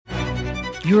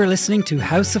You are listening to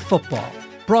House of Football,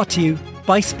 brought to you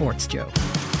by Sports Joe.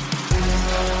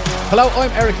 Hello,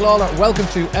 I'm Eric Lawler. Welcome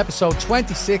to episode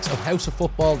 26 of House of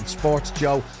Football and Sports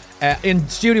Joe. In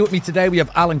studio with me today we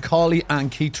have Alan Cawley and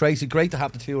Keith Tracy. Great to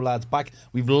have the two lads back.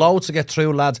 We've loads to get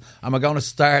through, lads, and we're going to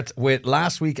start with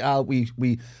last week. Al,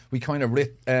 we kind of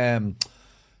ripped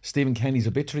Stephen Kenny's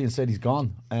obituary and said he's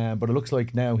gone, but it looks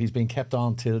like now he's being kept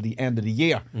on till the end of the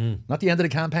year. Not the end of the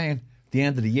campaign, the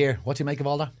end of the year. What do you make of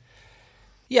all that?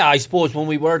 Yeah, I suppose when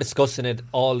we were discussing it,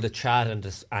 all the chat and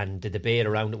the debate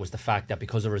around it was the fact that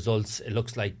because of results, it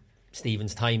looks like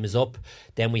Stephen's time is up.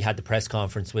 Then we had the press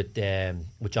conference with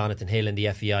Jonathan Hill and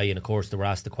the FEI, and of course they were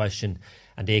asked the question,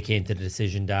 and they came to the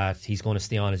decision that he's going to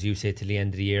stay on, as you say, till the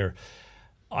end of the year.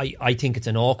 I think it's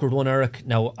an awkward one, Eric.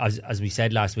 Now, as we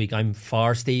said last week, I'm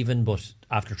for Stephen, but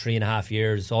after 3.5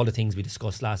 years, all the things we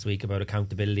discussed last week about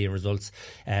accountability and results,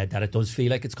 that it does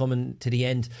feel like it's coming to the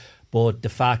end. But the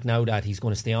fact now that he's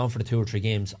going to stay on for the 2 or 3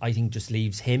 games, I think just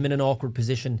leaves him in an awkward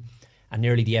position and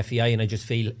nearly the FEI. And I just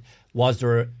feel,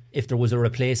 if there was a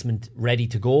replacement ready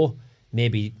to go,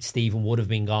 maybe Stephen would have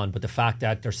been gone. But the fact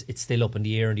that it's still up in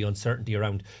the air and the uncertainty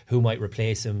around who might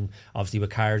replace him, obviously with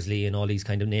Carsley and all these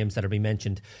kind of names that are being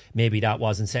mentioned, maybe that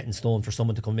wasn't set in stone for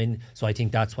someone to come in. So I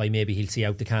think that's why maybe he'll see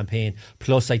out the campaign.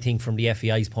 Plus, I think from the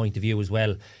FEI's point of view as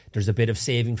well, there's a bit of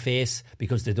saving face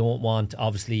because they don't want,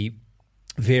 obviously,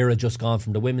 Vera just gone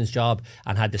from the women's job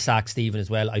and had to sack Stephen as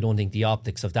well. I don't think the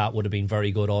optics of that would have been very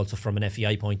good also from an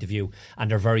FEI point of view, and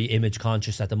they're very image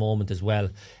conscious at the moment as well.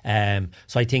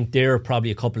 So I think there are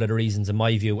probably a couple of the reasons in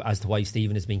my view as to why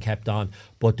Stephen has been kept on.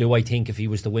 But do I think if he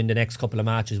was to win the next couple of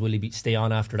matches, will he stay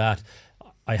on after that?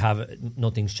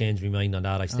 Nothing's changed my mind on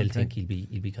that. I still think he'll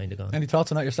be kind of gone. Any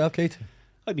thoughts on that yourself, Keith?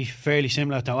 I'd be fairly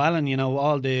similar to Alan. You know,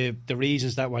 all the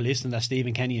reasons that we're listening that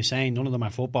Stephen Kenny is saying, none of them are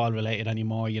football related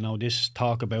anymore. You know, this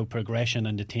talk about progression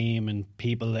and the team and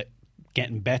people that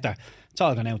getting better, it's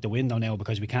all gone out the window now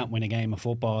because we can't win a game of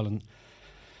football. And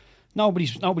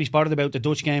nobody's bothered about the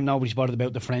Dutch game, nobody's bothered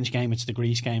about the French game. It's the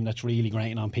Greece game that's really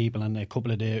grating on people, and a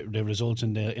couple of the results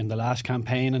in the last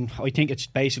campaign. And I think it's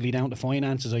basically down to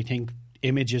finances. I think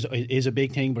image is a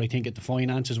big thing, but I think if the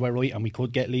finances were right and we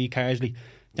could get Lee Carsley,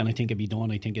 then I think it'd be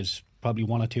done. I think it's probably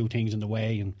 1 or 2 things in the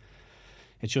way, and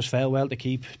it's just fell well to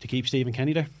keep Stephen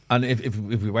Kenny there. And if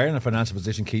we were in a financial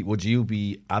position, Keith, would you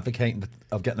be advocating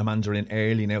of getting a manager in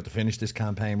early now to finish this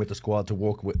campaign with the squad to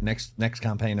work with next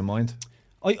campaign in mind?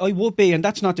 I would be, and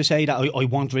that's not to say that I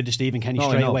want rid of Stephen Kenny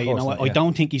straight away. You know, I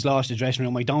don't think he's lost his dressing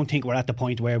room. I don't think we're at the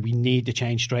point where we need to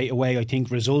change straight away. I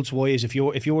think results wise, if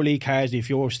you're Lee Carsley,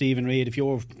 if you're Stephen Reid, if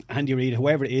you're Andy Reid,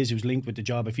 whoever it is who's linked with the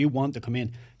job, if you want to come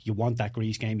in, you want that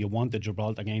Greece game, you want the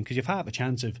Gibraltar game, because you have a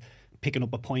chance of picking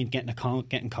up a point, getting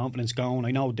confidence going.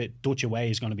 I know that Dutch away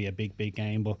is going to be a big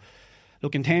game, but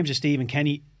look, in terms of Stephen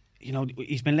Kenny, you know,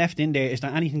 he's been left in there. Is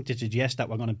there anything to suggest that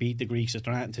we're going to beat the Greeks? Is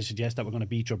there anything to suggest that we're going to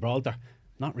beat Gibraltar?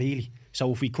 Not really.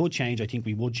 So if we could change, I think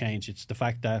we would change. It's the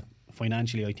fact that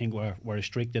financially I think we're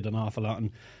restricted an awful lot,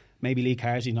 and maybe Lee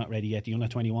Carsley's not ready yet. The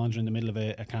under-21s are in the middle of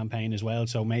a campaign as well,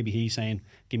 so maybe he's saying,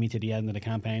 give me to the end of the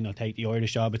campaign, I'll take the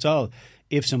Irish job. It's all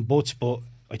ifs and buts, but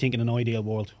I think in an ideal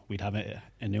world we'd have a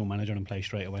new manager in place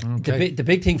straight away. Okay. The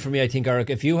big thing for me, I think,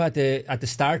 Eric, if you had at the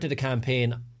start of the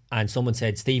campaign and someone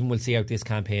said Stephen will see out this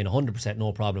campaign 100%,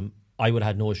 no problem, I would have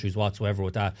had no issues whatsoever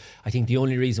with that. I think the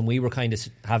only reason we were kind of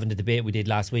having the debate we did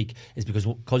last week is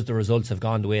because the results have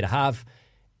gone the way they have.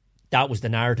 That was the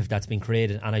narrative that's been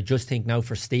created, and I just think now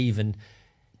for Stephen,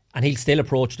 and he'll still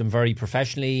approach them very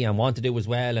professionally and want to do as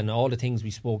well, and all the things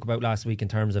we spoke about last week in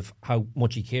terms of how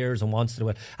much he cares and wants to do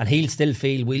it, and he'll still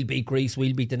feel we'll beat Greece,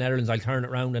 we'll beat the Netherlands, I'll turn it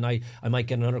around and I might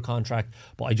get another contract.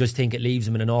 But I just think it leaves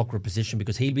him in an awkward position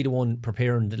because he'll be the one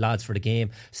preparing the lads for the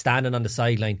game, standing on the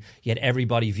sideline, yet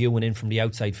everybody viewing in from the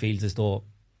outside feels as though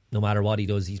no matter what he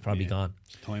does, he's probably gone.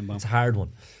 It's a hard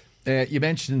one. You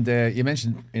mentioned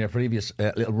in your previous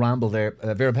little ramble there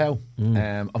Vera Pauw.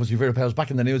 Obviously Vera Pauw's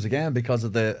back in the news again because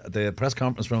of the press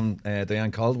conference from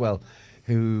Diane Caldwell,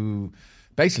 who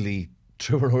basically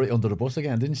threw her right under the bus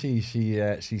again, didn't she?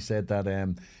 She said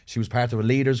that she was part of a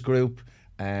leaders group.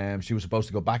 She was supposed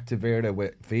to go back to Vera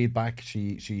with feedback.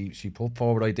 She put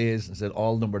forward ideas and said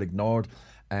all of them were ignored.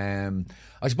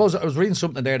 I suppose I was reading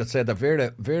something there that said that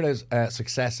Vera's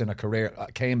success in her career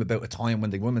came about a time when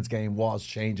the women's game was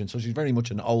changing. So she's very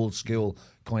much an old school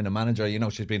kind of manager. You know,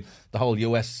 she's been, the whole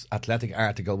US Athletic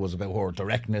article was about her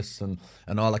directness and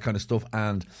all that kind of stuff.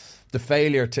 And the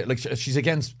failure to, like, she's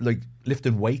against like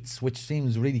lifting weights, which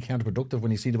seems really counterproductive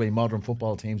when you see the way modern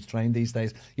football teams train these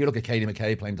days. You look at Katie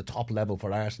McKay playing the top level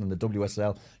for Arsenal in the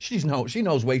WSL. She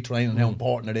knows weight training and how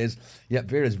important it is. Yet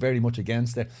Vera's very much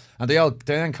against it. And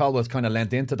Diane Caldwell's kind of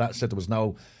lent into that, said there was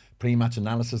no pre-match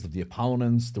analysis of the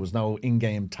opponents, there was no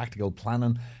in-game tactical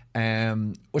planning.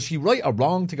 Was she right or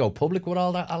wrong to go public with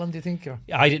all that, Alan, do you think? Or?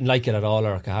 I didn't like it at all,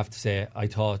 Eric, I have to say. I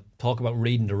thought, talk about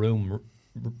reading the room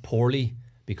poorly,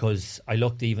 because I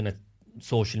looked even at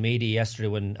social media yesterday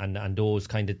when and those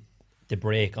kind of the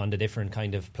break on the different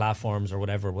kind of platforms or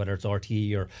whatever, whether it's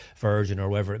RTE or Virgin or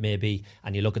wherever it may be,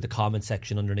 and you look at the comment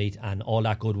section underneath and all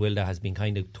that goodwill that has been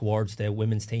kind of towards the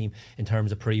women's team in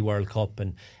terms of pre-World Cup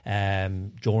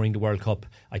and during the World Cup.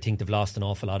 I think they've lost an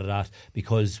awful lot of that,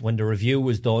 because when the review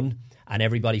was done and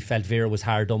everybody felt Vera was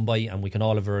hard done by, and we can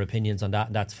all have our opinions on that,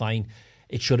 and that's fine,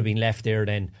 it should have been left there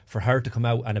then. For her to come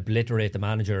out and obliterate the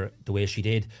manager the way she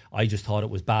did, I just thought it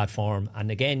was bad form.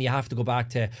 And again, you have to go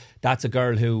back to, that's a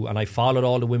girl who, and I followed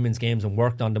all the women's games and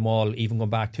worked on them all, even going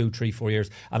back 2, 3, 4 years,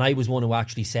 and I was one who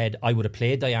actually said I would have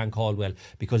played Diane Caldwell,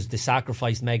 because they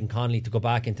sacrificed Megan Connolly to go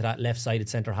back into that left-sided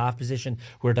centre-half position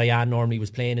where Diane normally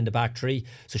was playing in the back three,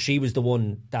 so she was the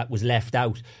one that was left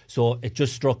out. So it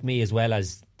just struck me, as well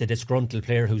as the disgruntled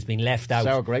player who's been left out.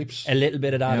 Sour grapes. A little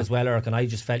bit of that as well, Eric. And I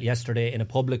just felt yesterday in a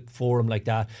public forum like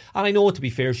that, and I know, to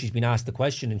be fair, she's been asked the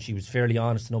question and she was fairly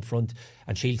honest and upfront,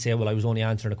 and she'll say, well, I was only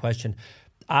answering a question.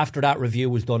 After that review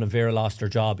was done and Vera lost her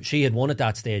job, she had won at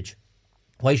that stage.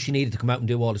 Why she needed to come out and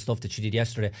do all the stuff that she did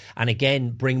yesterday, and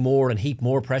again bring more and heap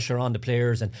more pressure on the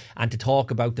players, and to talk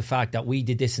about the fact that we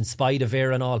did this in spite of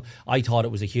Vera and all, I thought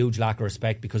it was a huge lack of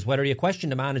respect, because whether you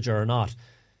question the manager or not,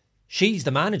 she's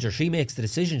the manager, she makes the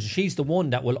decisions, she's the one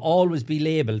that will always be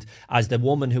labelled as the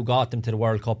woman who got them to the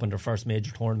World Cup in their first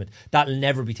major tournament. That'll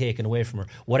never be taken away from her,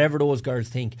 whatever those girls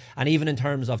think. And even in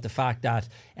terms of the fact that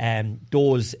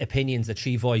those opinions that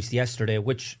she voiced yesterday,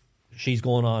 which she's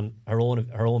going on her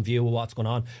own view of what's going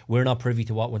on, we're not privy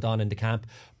to what went on in the camp,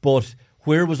 but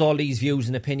where was all these views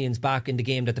and opinions back in the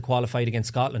game that they qualified against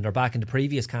Scotland, or back in the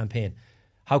previous campaign?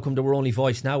 How come they were only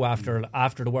voiced now after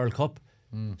the World Cup?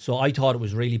 So I thought it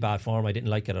was really bad form. I didn't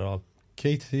like it at all.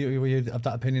 Keith, were you of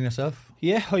that opinion yourself?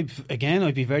 Yeah, I'd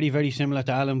be very, very similar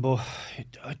to Alan, but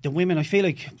the women, I feel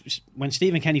like when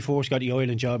Stephen Kenny first got the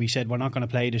Ireland job, he said, we're not going to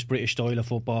play this British style of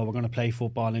football, we're going to play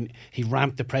football, and he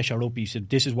ramped the pressure up. He said,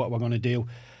 this is what we're going to do.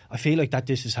 I feel like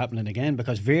this is happening again,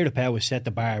 because Vera Pauw has set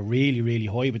the bar really, really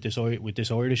high with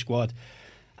this Irish squad.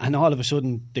 And all of a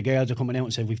sudden, the girls are coming out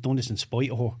and saying, we've done this in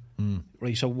spite of her.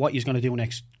 Right, so what he's going to do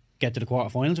next? Get to the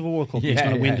quarterfinals of a World Cup. He's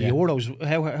going to win the Euros.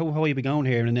 How are you be going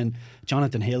here? And then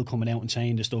Jonathan Hill coming out and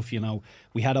saying the stuff,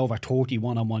 we had over 30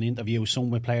 one-on-one interviews, some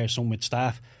with players, some with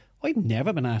staff. I've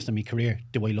never been asked in my career,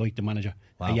 do I like the manager?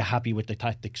 Wow. Are you happy with the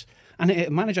tactics? And a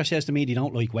manager says to me they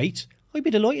don't like weights, I'd be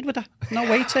delighted with that. No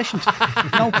weight sessions,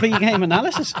 no pre-game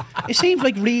analysis. It seems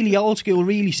like really old school,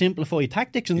 really simplified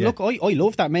tactics. And look, I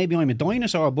love that. Maybe I'm a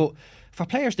dinosaur, but for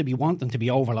players to be wanting to be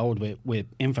overloaded with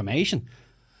information,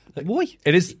 why?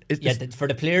 It's for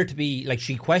the player to be like,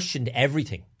 she questioned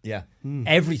everything. Yeah.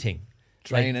 Everything.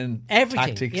 Training,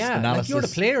 everything. Tactics, Like, analysis. you're the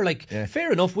player.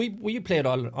 Fair enough. We played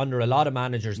under a lot of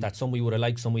managers that some we would have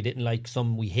liked, some we didn't like,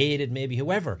 some we hated, maybe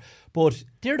whoever. But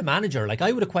they're the manager. Like,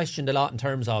 I would have questioned a lot in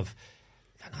terms of,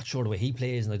 I'm not sure the way he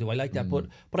plays, and do I like that? But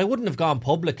I wouldn't have gone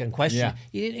public and questioned.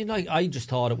 I just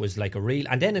thought it was like a real.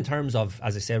 And then in terms of,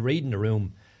 as I said, reading the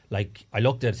room, like, I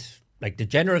looked at, like, the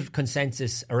general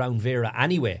consensus around Vera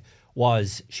anyway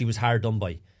was she was hard done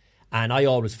by. And I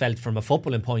always felt, from a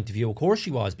footballing point of view, of course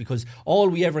she was, because all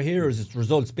we ever hear is it's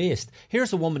results based.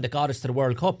 Here's a woman that got us to the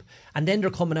World Cup, and then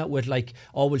they're coming out with like,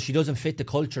 oh well, she doesn't fit the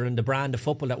culture and the brand of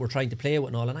football that we're trying to play with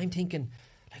and all. And I'm thinking,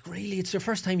 like, really, it's your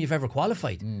first time you've ever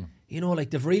qualified. Like,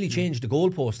 they've really changed the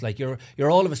goalpost. Like, you're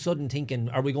all of a sudden thinking,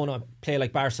 are we going to play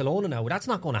like Barcelona now? That's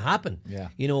not going to happen.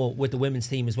 With the women's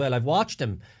team as well. I've watched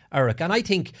them, Eric, and I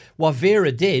think what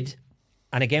Vera did,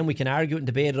 and again, we can argue it and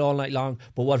debate it all night long,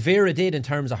 but what Vera did in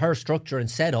terms of her structure and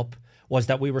setup was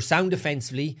that we were sound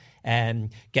defensively,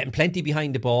 getting plenty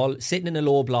behind the ball, sitting in a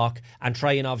low block, and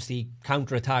trying, obviously,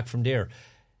 counter-attack from there.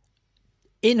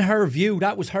 In her view,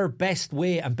 that was her best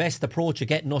way and best approach of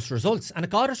getting us results, and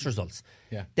it got us results.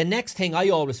 The next thing I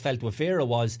always felt with Vera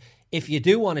was, if you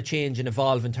do want to change and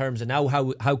evolve in terms of now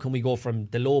how can we go from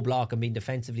the low block and being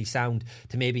defensively sound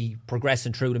to maybe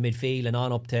progressing through the midfield and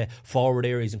on up to forward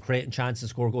areas and creating chances to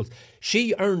score goals,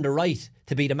 she earned the right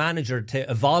to be the manager to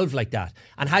evolve like that.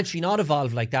 And had she not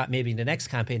evolved like that maybe in the next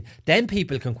campaign, then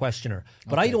people can question her.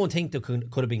 But I don't think they could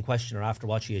have been questioning her after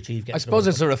what she achieved. I suppose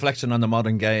it's a reflection on the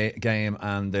modern game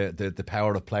and the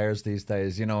power of players these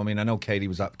days. You know, I mean, I know Katie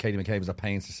McCabe was at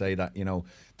pains to say that, you know,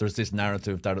 there's this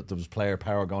narrative that there was player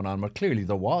power going on, but clearly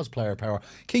there was player power.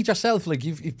 Keith, yourself, like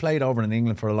you've played over in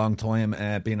England for a long time,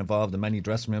 being involved in many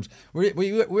dressing rooms. Were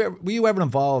you ever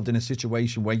involved in a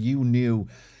situation where you knew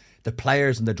the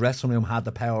players in the dressing room had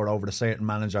the power over the certain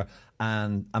manager,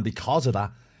 and because of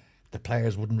that, the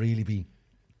players wouldn't really be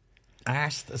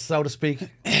asked, so to speak?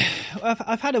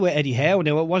 I've had it with Eddie Howe.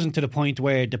 Now, it wasn't to the point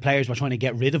where the players were trying to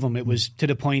get rid of him. It was to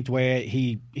the point where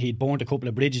he'd burnt a couple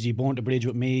of bridges. He burnt a bridge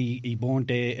with me. He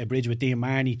burnt a bridge with Dean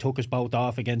Marnie. He took us both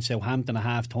off against Southampton at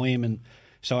half time and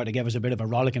sort of gave us a bit of a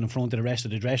rollicking in front of the rest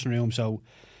of the dressing room. So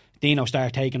Dino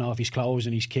started taking off his clothes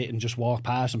and his kit and just walked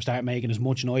past him, started making as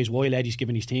much noise while Eddie's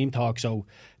giving his team talk. So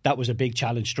that was a big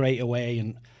challenge straight away.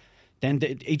 And then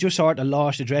he just sort of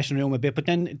lost the dressing room a bit. But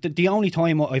then the only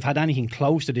time I've had anything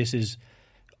close to this is,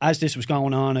 as this was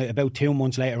going on, about 2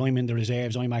 months later, I'm in the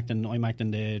reserves. I'm acting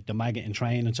the maggot in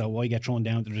training, so I get thrown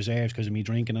down to the reserves because of me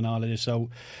drinking and all of this. So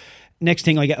next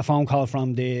thing, I get a phone call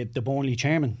from the Burnley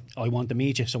chairman. I want to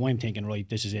meet you. So I'm thinking, right,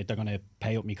 this is it. They're going to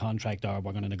pay up my contract, or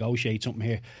we're going to negotiate something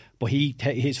here. But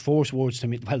his first words to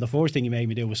me, well, the first thing he made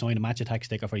me do was sign a match attack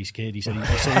sticker for his kid. He said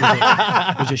he signed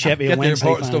it was a Sheffield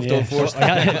Wednesday fan. Stuff done first. So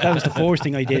that was the first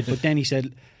thing I did. But then he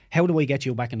said, how do I get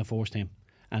you back in the first team?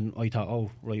 And I thought,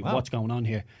 oh, right, wow, what's going on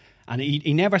here? And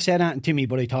he never said that to me,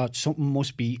 but I thought something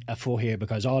must be afoot here,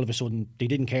 because all of a sudden they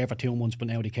didn't care for 2 months, but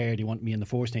now they care. They want me in the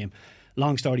first team.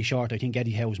 Long story short, I think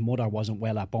Eddie Howe's mother wasn't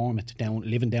well at Bournemouth,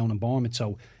 living down in Bournemouth,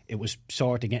 so it was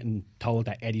sort of getting told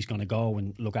that Eddie's going to go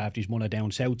and look after his mother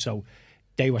down south. So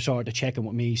they were sort of checking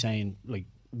with me, saying, like,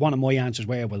 one of my answers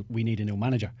were, well, we need a new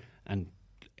manager. And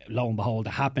lo and behold,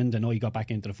 it happened, and I got back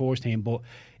into the first team. But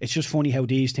it's just funny how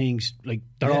these things, like,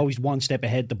 they're always one step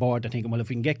ahead the board. They're thinking, well, if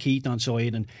we can get Keith on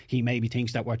side and he maybe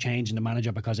thinks that we're changing the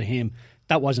manager because of him.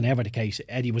 That wasn't ever the case.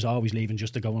 Eddie was always leaving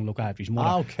just to go and look after his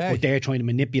mother. Okay. But they're trying to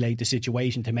manipulate the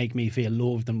situation to make me feel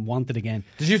loved and wanted again.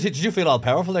 Did you feel all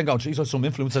powerful then, going, geez, I have some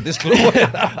influence at this club?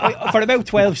 For about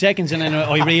 12 seconds, and then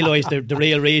I realised the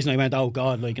real reason. I went, oh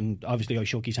God, like, and obviously I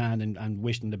shook his hand and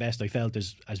wished him the best. I felt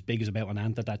as big as about an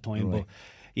ant at that time. Right. But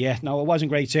yeah, no, it wasn't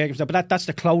great circumstance. But that's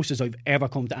the closest I've ever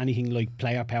come to anything like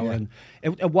player power. Yeah.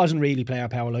 And it wasn't really player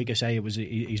power. Like I say, it was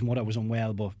his mother was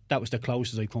unwell, but that was the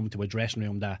closest I've come to a dressing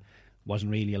room that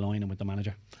wasn't really aligning with the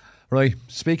manager. Right,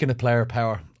 speaking of player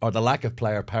power, or the lack of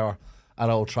player power at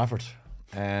Old Trafford,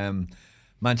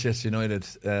 Manchester United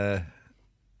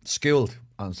schooled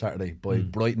on Saturday by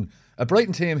Brighton. A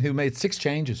Brighton team who made 6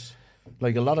 changes.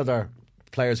 Like, a lot of their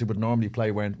players who would normally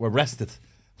play were rested.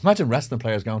 Imagine resting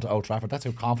players going to Old Trafford. That's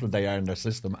how confident they are in their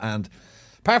system. And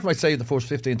apart from, I'd say, the first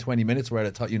 15-20 minutes where I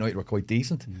thought United were quite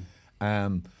decent,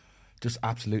 just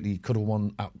absolutely could have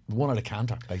won at a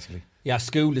canter, basically. Yeah,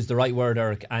 schooled is the right word,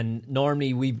 Eric. And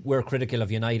normally we're critical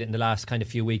of United in the last kind of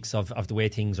few weeks of the way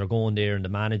things are going there, and the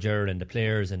manager and the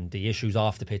players and the issues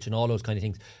off the pitch and all those kind of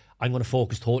things. I'm going to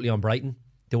focus totally on Brighton.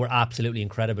 They were absolutely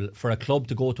incredible. For a club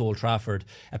to go to Old Trafford,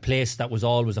 a place that was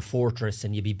always a fortress,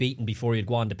 and you'd be beaten before you'd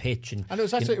go on the pitch. And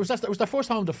it was their first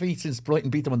home defeat since Brighton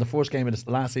beat them in the first game of the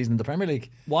last season in the Premier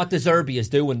League. What De Zerbi is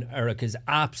doing, Eric, is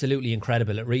absolutely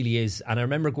incredible. It really is. And I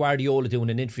remember Guardiola doing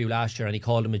an interview last year, and he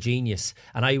called him a genius.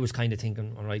 And I was kind of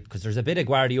thinking, all right, because there's a bit of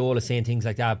Guardiola saying things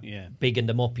like that, bigging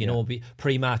them up, you know,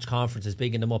 pre-match conferences,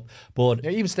 bigging them up. But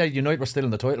even said United were still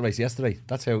in the title race yesterday.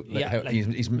 That's how,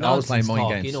 he's always playing mind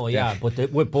games. You know,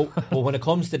 but when it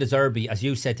comes to De Zerbi, as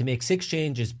you said, to make 6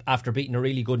 changes after beating a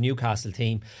really good Newcastle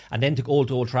team and then to go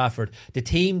to Old Trafford, the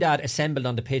team that assembled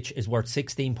on the pitch is worth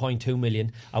 16.2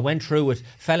 million. I went through it.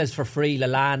 Fellas for free: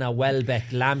 Lallana, Welbeck,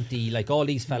 Lamptey, like all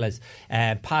these fellas.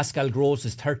 Pascal Gross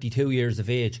is 32 years of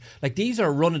age. Like, these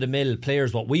are run-of-the-mill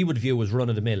players, what we would view as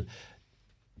run-of-the-mill.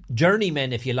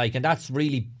 Journeymen, if you like, and that's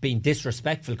really being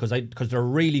disrespectful because they're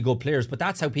really good players, but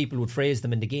that's how people would phrase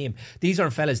them in the game. These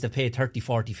aren't fellas that pay 30,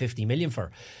 40, 50 million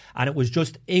for. And it was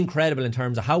just incredible in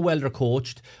terms of how well they're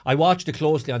coached. I watched it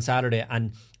closely on Saturday,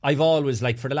 and I've always,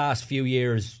 like, for the last few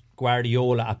years,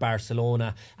 Guardiola at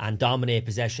Barcelona and dominate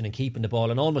possession and keeping the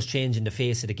ball and almost changing the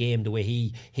face of the game the way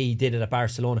he did it at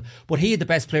Barcelona. But he had the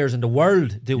best players in the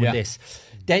world doing this.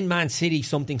 Then Man City,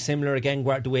 something similar again,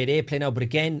 the way they play now, but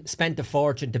again, spent a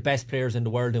fortune, the best players in the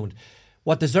world doing it.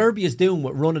 What De Zerbi is doing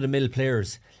with run-of-the-mill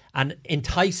players and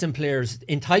enticing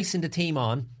the team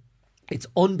on, It's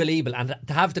unbelievable, and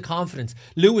to have the confidence.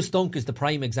 Lewis Dunk is the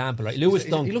prime example, right? Lewis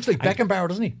Dunk. He looks like Beckenbauer,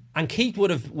 doesn't he? And Keith would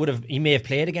have. He may have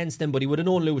played against him, but he would have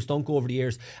known Lewis Dunk over the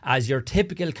years as your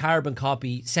typical carbon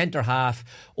copy centre half,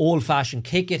 old fashioned,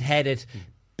 kick it, head it.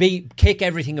 Kick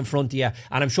everything in front of you,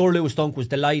 and I'm sure Lewis Dunk was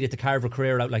delighted to carve a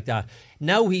career out like that.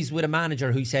 Now he's with a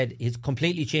manager who said he's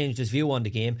completely changed his view on the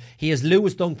game. He has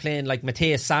Lewis Dunk playing like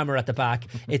Matthias Sammer at the back.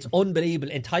 It's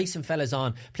unbelievable, enticing fellas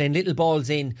on, playing little balls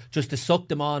in just to suck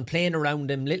them on, playing around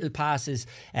them, little passes,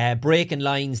 breaking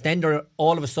lines. Then they're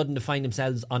all of a sudden to find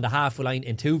themselves on the halfway line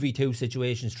in 2v2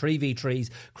 situations,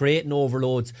 3v3s, creating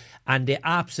overloads, and they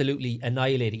absolutely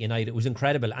annihilated United. It was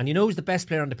incredible. And you know who's the best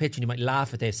player on the pitch, and you might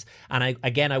laugh at this, and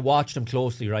I watched him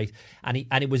closely, right? And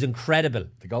it was incredible.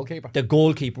 The goalkeeper? The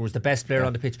goalkeeper was the best player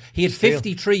on the pitch. He had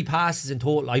 53 passes in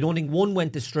total. I don't think one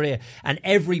went astray. And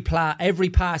every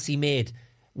pass he made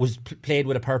was played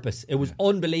with a purpose. It was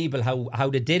unbelievable how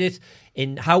they did it,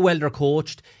 in how well they're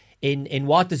coached, in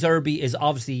what De Zerbi is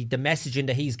obviously the messaging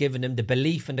that he's given them, the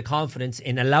belief and the confidence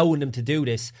in allowing them to do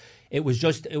this.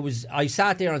 I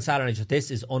sat there on Saturday and I thought,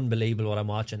 this is unbelievable what I'm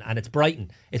watching. And it's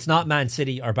Brighton. It's not Man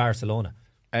City or Barcelona.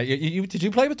 Did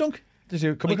you play with Dunk? Did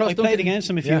you come across Dunk? I played against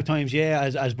him a few times,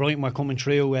 as Brighton were coming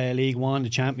through League One, the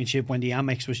Championship, when the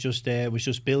Amex was just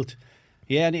built.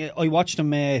 Yeah, and I watched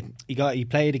him. He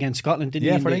played against Scotland,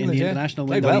 didn't he? For England, in the international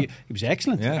window. Well. He was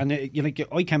excellent. Yeah. And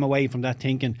I came away from that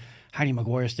thinking, Harry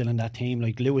Maguire's still in that team.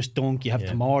 Like Lewis Dunk, you have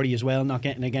Tamori as well, not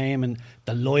getting a game, and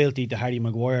the loyalty to Harry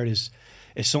Maguire is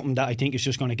something that I think is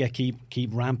just going to keep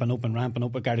ramping up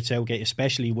with Gareth Southgate,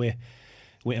 especially with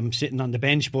him sitting on the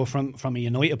bench. But from a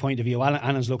United point of view,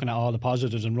 Alan's looking at all the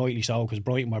positives, and rightly so, because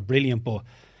Brighton were brilliant, but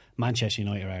Manchester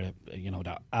United are,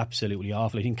 they're absolutely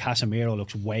awful. I think Casemiro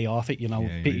looks way off it.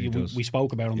 We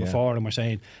spoke about him before, and we're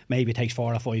saying maybe it takes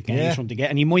 4 or 5 games for him to get,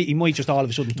 and he might just all of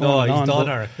a sudden turn it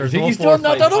on. He's done.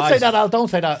 No, don't say that, Al. Don't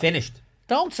say that. Finished.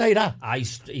 Don't say that.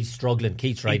 He's struggling.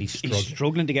 Keith's right. He's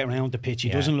struggling to get around the pitch. He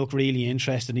doesn't look really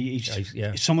interested.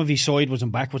 Some of his sideways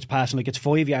and backwards passing, like it's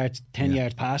 5 yards, 10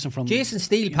 yards passing from. Jason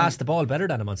Steele passed the ball better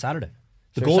than him on Saturday.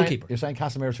 The so goalkeeper. You're saying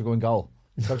Casemiro should go in goal.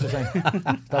 Is that what you're saying?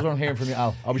 That's what I'm hearing from you,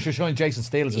 Al. I was just showing Jason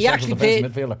Steele as a central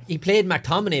defensive midfielder. He played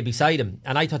McTominay beside him,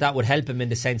 and I thought that would help him in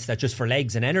the sense that just for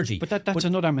legs and energy. But that's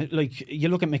another, like, you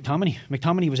look at McTominay.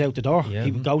 McTominay was out the door. Yeah.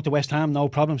 He would go to West Ham, no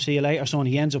problem, see you later, son.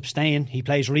 He ends up staying. He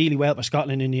plays really well for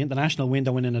Scotland in the international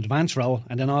window in an advanced role,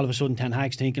 and then all of a sudden Ten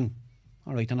Hag's thinking,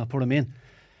 all right, then I'll put him in.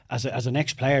 As a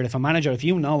next player, if a manager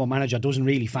doesn't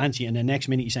really fancy you, and the next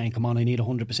minute you're saying, come on, I need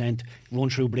 100%, run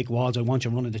through brick walls, I want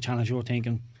you running the challenge, you're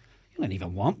thinking, you don't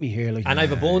even want me here. And I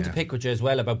have a bone to pick with you as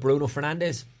well about Bruno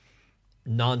Fernandes.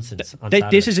 Nonsense.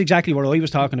 This is exactly what I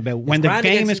was talking about. When the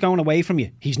game is going away from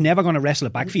you, he's never going to wrestle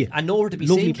it back for you. And nowhere to be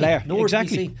Lovely seen. player. Nowhere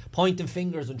exactly. to be seen. Pointing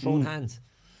fingers and throwing hands.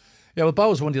 Yeah, well, Pauw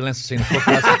was one of the lens seen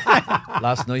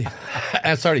last night.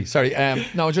 Sorry.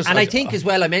 I think as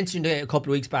well, I mentioned a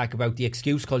couple of weeks back about the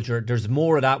excuse culture. There's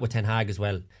more of that with Ten Hag as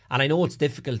well. And I know it's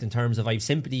difficult in terms of, I have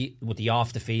sympathy with the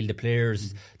off the field, the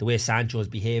players, the way Sancho's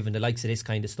behaving, the likes of this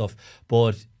kind of stuff.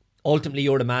 But ultimately,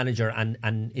 you're the manager,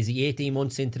 and is he 18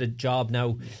 months into the job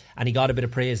now? And he got a bit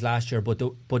of praise last year. But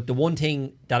the one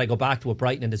thing that I go back to with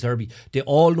Brighton and De Zerbi, they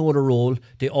all know the role,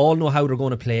 they all know how they're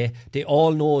going to play, they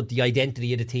all know the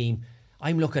identity of the team.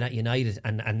 I'm looking at United,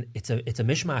 and it's a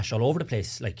mishmash all over the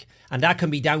place. And that can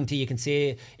be down to, you can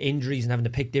say, injuries and having to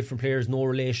pick different players, no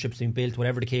relationships being built,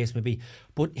 whatever the case may be.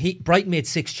 But Brighton made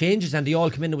 6 changes, and they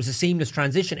all come in. It was a seamless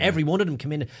transition. Every one of them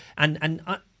came in, and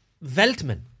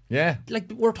Veltman. Yeah,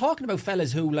 we're talking about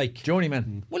fellas who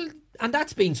journeymen. Well, and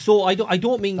that's been so. I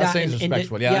don't mean that. That seems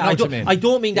respectful. I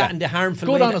don't mean that in the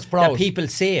harmful way that people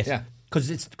say it. Yeah,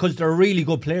 because they're really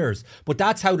good players. But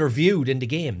that's how they're viewed in the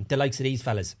game. The likes of these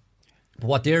fellas. But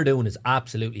what they're doing is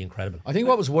absolutely incredible. I think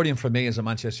what was worrying for me as a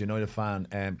Manchester United fan,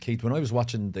 Keith, when I was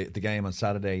watching the game on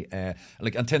Saturday, and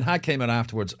Ten Hag came out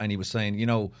afterwards and he was saying, he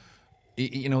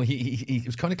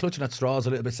was kind of clutching at straws a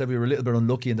little bit. Said we were a little bit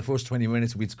unlucky in the first 20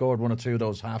 minutes. We'd scored 1 or 2 of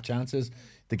those half chances.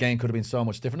 The game could have been so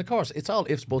much different. Of course, it's all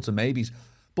ifs, buts, and maybes.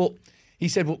 But he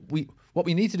said what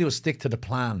we need to do is stick to the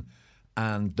plan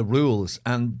and the rules.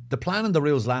 And the plan and the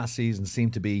rules last season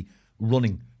seemed to be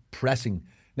running, pressing.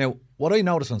 Now, what I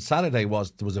noticed on Saturday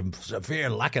was there was a severe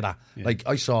lack of that. Yeah.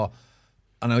 I saw,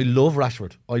 and I love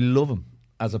Rashford. I love him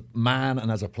as a man and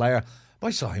as a player. But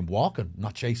I saw him walking,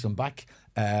 not chasing back.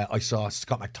 I saw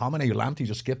Scott McTominay, Lamptey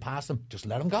just skip past him, just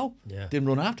let him go. Yeah. Didn't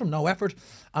run after him, no effort.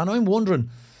 And I'm wondering,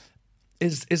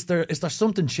 is there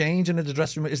something changing in the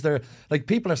dressing room? Is there,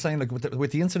 people are saying,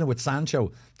 with the incident with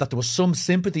Sancho, that there was some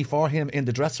sympathy for him in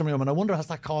the dressing room, and I wonder, has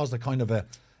that caused a kind of a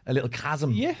little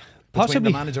chasm? Yeah. between the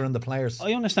manager and the players.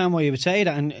 I understand why you would say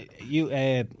that, and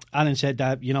Alan said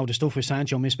that the stuff with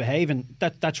Sancho misbehaving.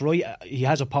 That's right. He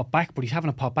has a pop back, but he's having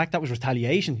a pop back. That was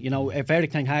retaliation. If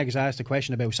Erik ten Hag is asked a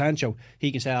question about Sancho,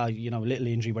 he can say, little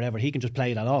injury, whatever. He can just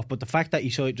play that off. But the fact that he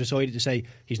decided to say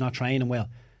he's not training well,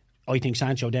 I think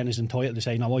Sancho then is entitled to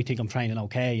say, no, I think I'm training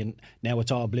okay, and now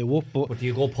it's all blew up. But do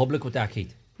you go public with that,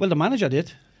 Keith? Well, the manager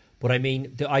did. But I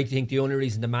mean, I think the only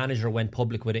reason the manager went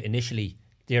public with it initially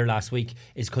there last week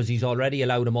is because he's already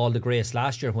allowed him all the grace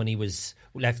last year when he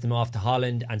left him off to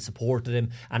Holland and supported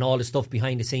him and all the stuff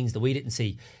behind the scenes that we didn't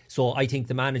see. So I think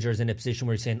the manager is in a position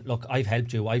where he's saying, look, I've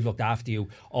helped you, I've looked after you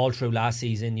all through last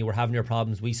season, you were having your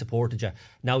problems, we supported you,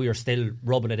 now you're still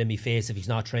rubbing it in my face if he's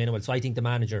not training well. So I think the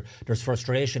manager, there's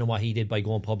frustration in what he did by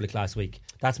going public last week.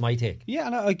 That's my take. Yeah,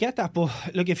 and I get that, but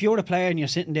look, if you're the player and you're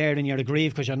sitting there and you're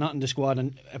aggrieved because you're not in the squad,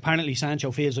 and apparently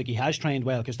Sancho feels like he has trained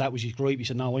well because that was his gripe, he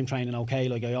said, no, I'm training okay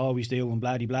like I always do, and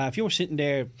blah de blah. If you're sitting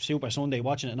there Super Sunday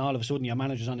watching it and all of a sudden your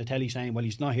manager's on the telly saying, well,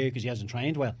 he's not here because he hasn't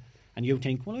trained well, and you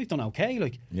think, well, I've done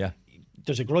okay,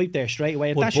 there's a gripe there straight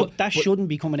away. But shouldn't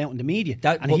be coming out in the media.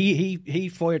 He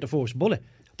fired the first bullet.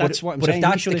 That's what I'm saying.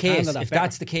 If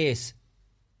that's the case,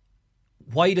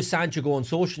 why does Sancho go on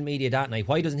social media that night?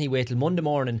 Why doesn't he wait till Monday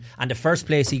morning and the first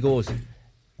place he goes,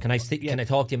 can I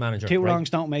talk to your manager? Two wrongs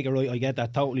don't make a right. I get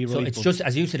that totally right. So it's just,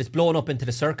 as you said, it's blown up into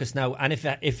the circus now. And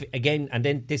if again, and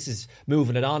then this is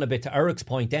moving it on a bit to Eric's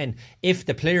point then, if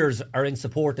the players are in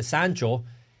support of Sancho,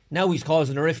 now he's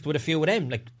causing a rift with a few of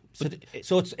them.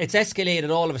 So it's escalated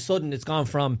all of a sudden. It's gone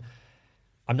from,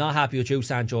 I'm not happy with you,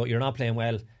 Sancho, you're not playing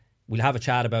well, we'll have a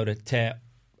chat about it, to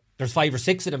there's 5 or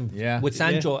 6 of them with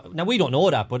Sancho. Yeah. Now we don't know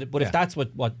that, but if that's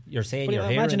what you're saying, you're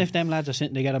imagine hearing. if them lads are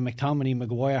sitting together, McTominay,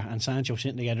 Maguire and Sancho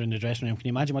sitting together in the dressing room. Can you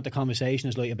imagine what the conversation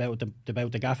is like about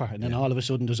the gaffer? And then all of a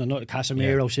sudden there's another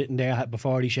Casemiro sitting there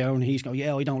before he's showering, and he's going,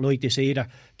 I don't like this either.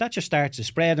 That just starts to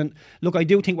spread. And look, I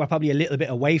do think we're probably a little bit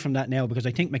away from that now, because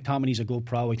I think McTominay's a good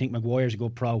pro, I think Maguire's a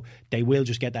good pro. They will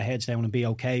just get their heads down and be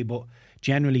okay, but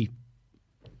generally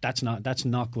that's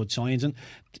not good signs. And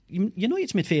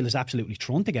United's midfield is absolutely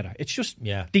thrown together. It's just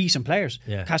decent players.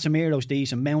 Casemiro's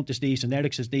decent, Mount is decent,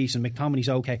 Eriksen's decent, McTominay's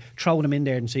okay. Throw them in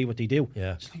there and see what they do.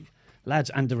 It's like, lads,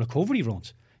 and the recovery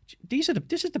runs. This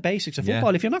is the basics of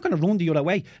football. If you're not going to run the other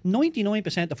way,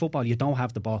 99% of football you don't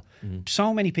have the ball.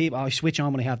 So many people, I switch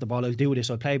on when I have the ball, I'll do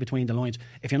this, I'll play between the lines.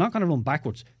 If you're not going to run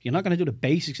backwards, you're not going to do the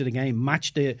basics of the game,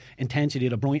 match the intensity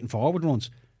of the Brighton forward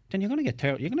runs, then you're going to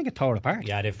get torn apart.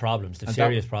 Yeah, they've problems. They've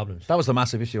serious problems. That was the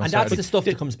massive issue. And that's the stuff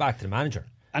that comes back to the manager.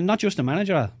 And not just the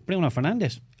manager, Bruno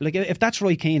Fernandes. Like, if that's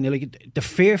Roy Keane, like, the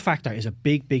fear factor is a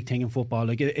big thing in football.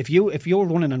 Like, if you're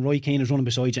running and Roy Keane is running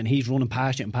beside you and he's running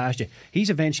past you, he's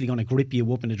eventually going to grip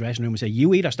you up in the dressing room and say,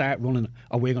 you either start running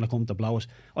or we're going to come to blows.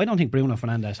 I don't think Bruno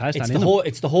Fernandes has that in him.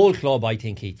 It's the whole club, I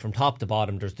think, Heath, from top to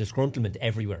bottom. There's disgruntlement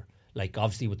everywhere. Like,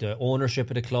 obviously with the ownership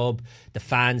of the club, the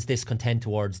fans discontent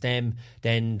towards them,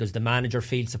 then does the manager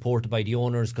feel supported by the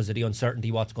owners because of the uncertainty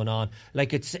what's going on? Like,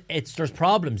 there's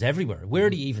problems everywhere. Where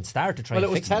do you even start to try to fix them?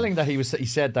 Well, it was telling that he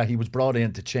said that he was brought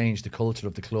in to change the culture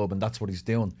of the club, and that's what he's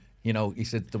doing. He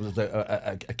said there was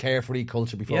a carefree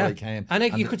culture before he came.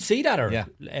 And you could see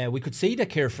that, we could see the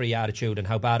carefree attitude and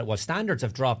how bad it was. Standards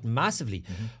have dropped massively.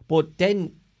 But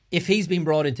then, if he's been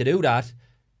brought in to do that,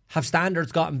 have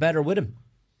standards gotten better with him?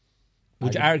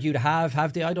 Would you argue to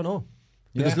have they? I don't know.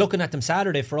 Because looking at them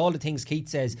Saturday, for all the things Keith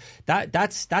says,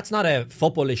 that's not a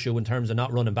football issue in terms of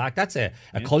not running back. That's a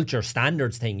culture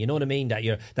standards thing. You know what I mean?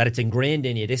 That it's ingrained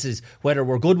in you. This is whether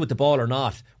we're good with the ball or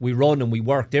not. We run and we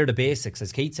work. They're the basics,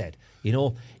 as Keith said.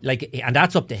 And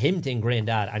that's up to him to ingrain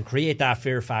that and create that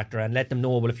fear factor and let them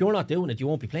know. Well, if you're not doing it, you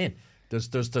won't be playing. There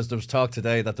was talk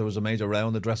today that there was a major row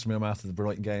in the dressing room after the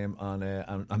Brighton game,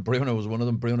 and Bruno was one of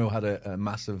them. Bruno had a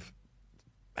massive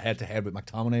head-to-head with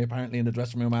McTominay apparently in the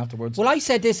dressing room afterwards. Well, I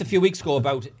said this a few weeks ago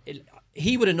about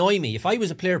he would annoy me if I was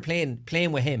a player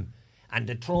playing with him and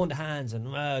they'd thrown the hands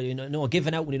and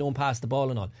giving out when you don't pass the ball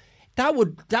and all. That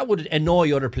would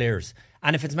annoy other players.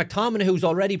 And if it's McTominay who's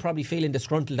already probably feeling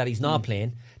disgruntled that he's not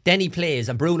playing, then he plays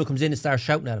and Bruno comes in and starts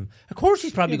shouting at him. Of course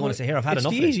he's probably going to say, here, I've had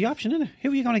enough of it. It's the easy option, isn't it?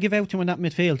 Who are you going to give out to in that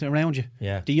midfield around you?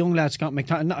 Yeah. The young lad Scott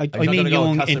McTominay. I mean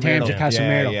young in terms of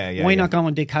Casemiro. Why not go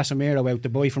and dig Casemiro out, the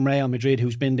boy from Real Madrid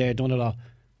who's been there, done it all?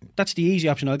 That's the easy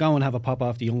option. I'll go and have a pop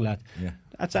off the young lad. Yeah.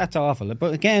 That's awful.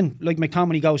 But again, like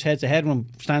McTominay goes head to head with him,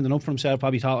 standing up for himself,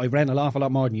 probably thought, I've ran an awful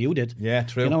lot more than you did. Yeah,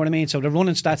 true. You know what I mean? So the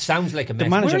running stats. Sounds like a mess.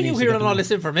 Where are you hearing all this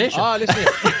information? Oh,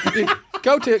 listen.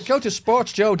 Go to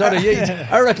sportsjoe.ie.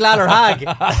 Eric Lallerhag.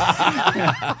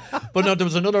 But no, there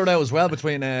was another row as well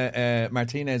between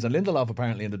Martinez and Lindelof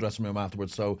apparently in the dressing room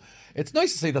afterwards. So it's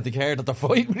nice to see that they care that they're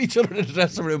fighting with each other in the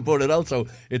dressing room, but it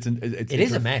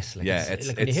is a mess. Like, yeah,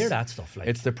 when you hear that stuff, like,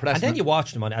 it's depressing. And then you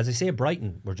watch them on, as I say,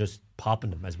 Brighton were just popping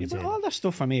them, as we say. But all that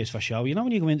stuff for me is for show. You know,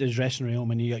 when you go into the dressing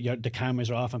room and the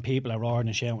cameras are off and people are roaring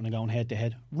and shouting and going head to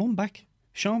head, run back.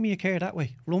 Show me you care that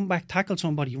way. Run back, tackle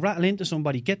somebody, rattle into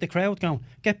somebody, get the crowd going,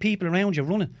 get people around you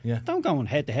running. Yeah. Don't go on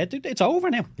head to head. It's over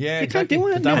now. Yeah, you exactly.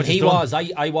 can't do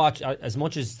it. I watched, as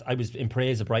much as I was in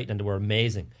praise of Brighton and they were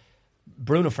amazing,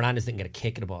 Bruno Fernandes didn't get a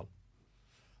kick at the ball.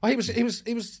 Oh, he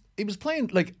was playing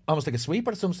like almost like a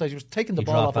sweeper at some stage. He was taking the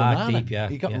ball off back deep.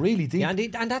 He got really deep. Yeah,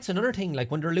 and that's another thing.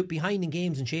 Like when they're behind in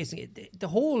games and chasing it, the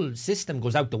whole system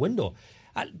goes out the window.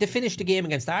 They finished the game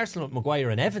against Arsenal with Maguire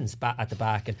and Evans at the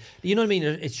back, and you know what I mean.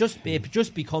 It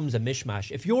just becomes a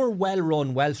mishmash. If you're a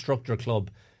well-run, well-structured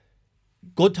club,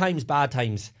 good times, bad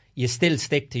times, you still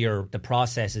stick to the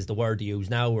process is the word you use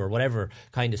now, or whatever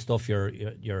kind of stuff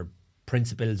your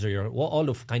principles or all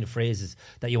the kind of phrases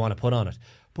that you want to put on it.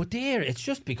 But there, it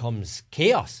just becomes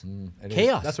chaos.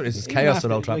 Chaos. That's what it is. It's chaos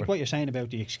at Old Trafford. Like what you're saying about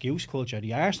the excuse culture,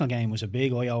 the Arsenal game was a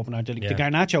big eye-opener. The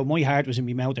Garnacho, my heart was in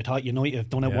my mouth. I thought United have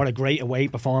done it. What a great away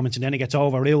performance. And then it gets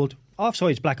overruled.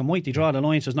 Offside's black and white. They draw the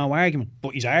line, so there's no argument.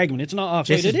 But he's arguing. It's not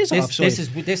offside. It is offside.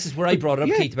 This is where I brought it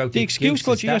up, Keith, about the excuse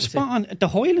culture. You're spot on. The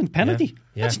Hoyland penalty.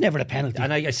 Yeah. That's never a penalty.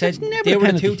 And I said, there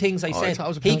were the two things I said.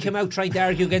 He came out trying to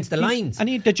argue against the lines.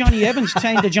 And the Johnny Evans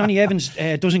saying that Johnny Evans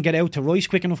doesn't get out to Rice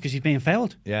quick enough because he's being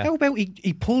fouled. Yeah. How about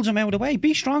he pulls him out of the way?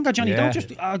 Be stronger, Johnny. Don't just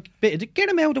get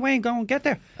him out of the way and go and get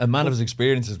there. A man of his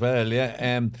experience as well.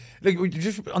 Yeah. Look,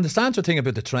 just on the Sancho thing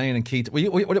about the training, Keith. Were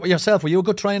you a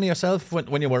good trainer yourself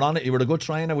when you were on it? You were a good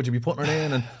trainer. Would you be putting her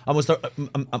in? And was there,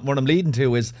 what I'm leading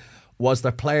to is, was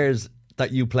there players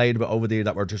that you played with over there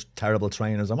that were just terrible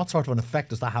trainers, and what sort of an effect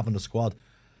does that have on the squad?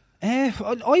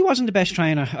 I wasn't the best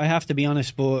trainer, I have to be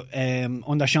honest, but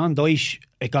under Sean Dyche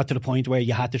it got to the point where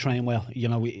you had to train well. You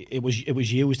know, it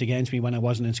was used against me when I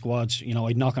wasn't in squads. You know,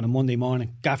 I'd knock on a Monday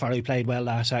morning, Gaffer, I played well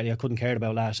last Saturday, I couldn't care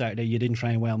about last Saturday, you didn't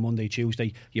train well Monday,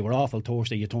 Tuesday, you were awful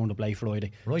Thursday, you turned up late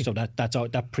Friday. Right. So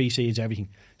that precedes everything.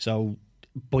 So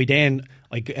by then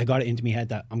I got it into my head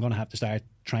that I'm going to have to start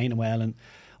training well. And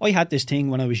I had this thing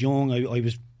when I was young, I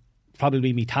was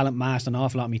probably me talent masked an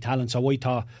awful lot of me talent, so I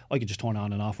thought I could just turn it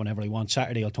on and off whenever I want.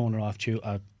 Saturday I'll turn it off,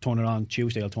 turn it on.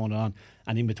 Tuesday I'll turn it on,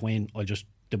 and in between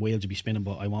the wheels will be spinning,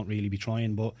 but I won't really be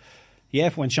trying. But yeah,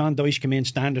 when Sean Dyche came in,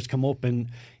 standards come up, and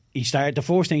the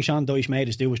first thing Sean Dyche made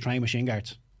us do was train with shin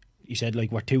guards. He said,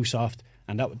 like, we're too soft,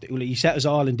 and he set us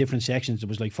all in different sections. There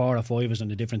was like 4 or 5 of us on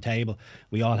a different table.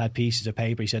 We all had pieces of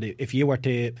paper. He said, if you were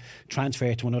to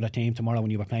transfer to another team tomorrow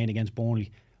when you were playing against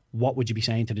Burnley, what would you be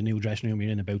saying to the new dressing room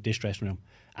you're in about this dressing room?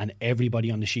 And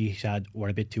everybody on the sheet said we're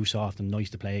a bit too soft and nice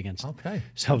to play against. Okay.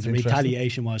 So the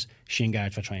retaliation was shin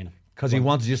guard for training. Because he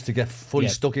wanted just to get fully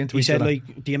stuck into each other. He said,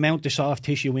 like, the amount of soft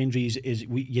tissue injuries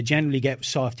you generally get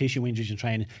soft tissue injuries in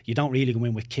training. You don't really go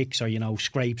in with kicks or, you know,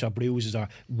 scrapes or bruises or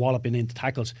walloping into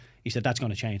tackles. He said that's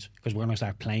going to change because we're going to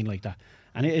start playing like that.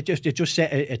 And it just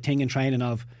set a thing in training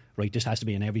of, right, this has to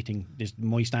be in everything.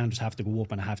 My standards have to go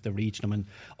up and I have to reach them. And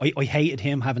I hated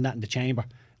him having that in the chamber.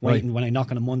 Waiting when I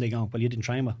knock on a Monday going, well, you didn't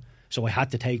train well. So I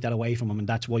had to take that away from him, and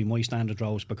that's why my standard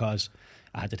rose, because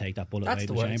I had to take that bullet away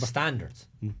from the chamber. Standards.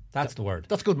 That's the word.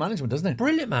 That's good management, isn't it?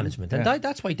 Brilliant management. And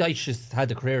that's why Dyche has had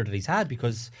the career that he's had,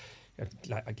 because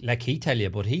like he tell you,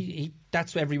 but he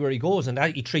that's everywhere he goes, and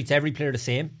he treats every player the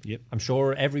same. Yep. I'm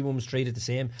sure everyone was treated the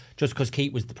same, just because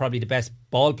Keith was probably the best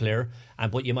ball player,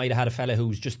 but you might have had a fella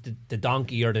who's just the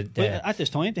donkey or the at this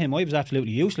time to him, I was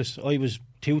absolutely useless. I was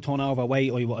 2 ton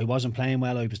overweight. I wasn't playing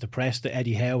well. I was depressed.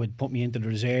 Eddie Howe had put me into the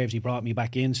reserves. He brought me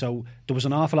back in, so there was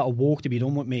an awful lot of work to be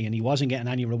done with me, and he wasn't getting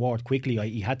any reward quickly.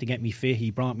 He had to get me fit.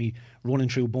 He brought me running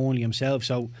through Burnley himself.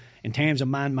 So in terms of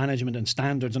man management and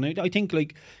standards, and I think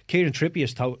like Kieran Trippier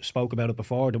spoke about it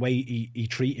before, the way he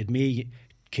treated me,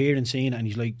 Kieran seeing it, and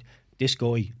he's like, this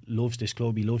guy loves this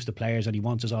club, he loves the players, and he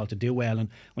wants us all to do well. And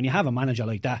when you have a manager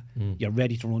like that, you're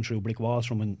ready to run through brick walls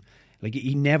from him. And like,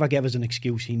 he never gave us an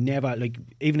excuse. He never, like,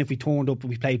 even if we turned up,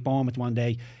 we played Bournemouth one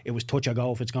day, it was touch or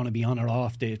go if it's going to be on or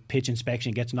off. The pitch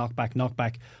inspection gets knocked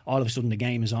back. All of a sudden the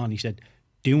game is on. He said,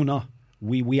 do not.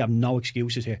 We have no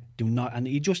excuses here. Do not. And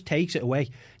he just takes it away.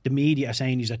 The media are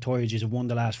saying he's tired. He's won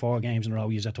the last 4 games in a row.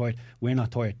 He's tired. We're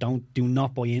not tired. Do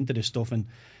not buy into this stuff. And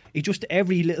he just,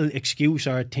 every little excuse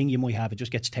or thing you might have, it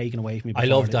just gets taken away from you. I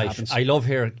love Dyche. I love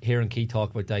hearing Keith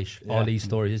talk about Dyche. All these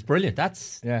stories. It's brilliant.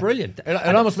 That's brilliant.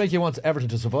 It almost makes you want Everton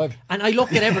to survive. And I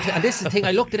looked at Everton, and this is the thing,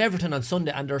 I looked at Everton on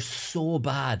Sunday, and they're so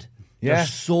bad. They're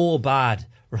so bad,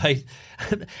 right?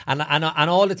 and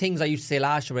all the things I used to say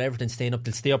last year about Everton staying up,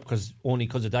 they'll stay up only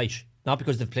because of Dyche. Not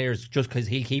because the players, just because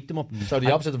he'll keep them up. So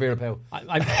the opposite of Vera Pauw.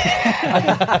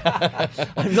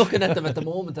 I'm looking at them at the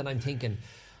moment and I'm thinking,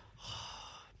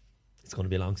 it's going to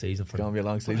be a long season for them. It's going to be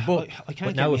a long season. But I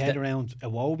can't get my head around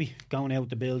Iwobi going out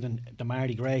the building, the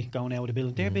Marty Gray going out the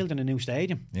building. They're building a new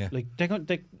stadium. Yeah. Like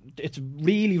it's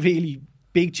really, really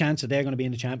big chance that they're going to be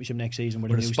in the Championship next season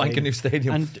with a new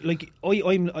stadium. And like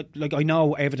I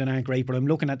know Everton aren't great, but I'm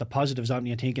looking at the positives of it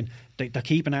and thinking they're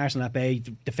keeping Arsenal at bay.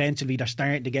 Defensively, they're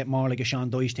starting to get more like a Sean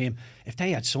Dyche team. If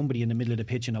they had somebody in the middle of the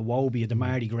pitch in a Iwobi, the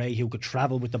Marty Gray who could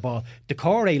travel with the ball,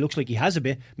 Decore looks like he has a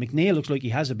bit. McNeil looks like he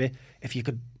has a bit. If you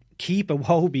could keep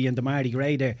Iwobi and the Marty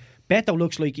Gray there. Beto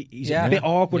looks like he's a bit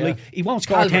awkward. Like he won't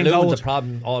score 10 goals. The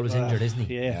problem, always injured, isn't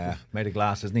he? Yeah, made of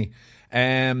glass, isn't he?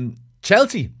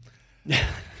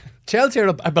 Chelsea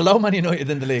are below Man United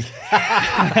in the league.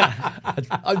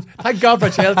 Thank God for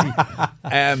Chelsea.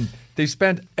 They've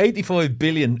spent 85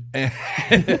 billion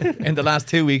in the last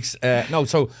 2 weeks. I know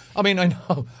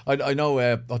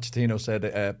Pochettino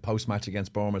said post match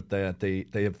against Bournemouth that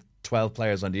they have 12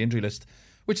 players on the injury list,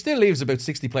 which still leaves about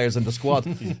 60 players in the squad.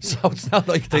 So it's not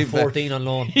like they've 14 on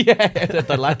loan. Yeah,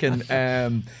 they're lacking.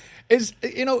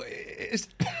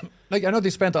 Like, I know they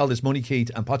spent all this money,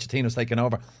 Keith, and Pochettino's taken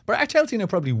over, but are Chelsea now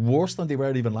probably worse than they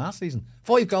were even last season?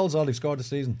 5 goals all they've scored this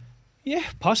season. Yeah,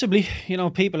 possibly.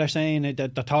 People are saying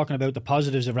that they're talking about the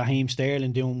positives of Raheem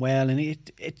Sterling doing well, and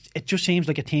it just seems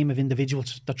like a team of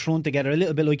individuals. They're thrown together a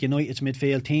little bit like United's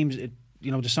midfield teams.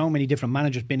 There's so many different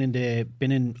managers been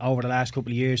in over the last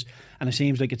couple of years, and it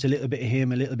seems like it's a little bit of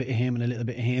him, a little bit of him, and a little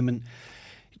bit of him, and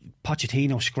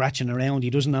Pochettino scratching around. He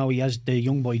doesn't know he has the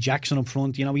young boy Jackson up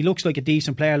front. He looks like a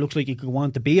decent player, looks like he could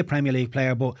want to be a Premier League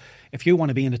player, but if you want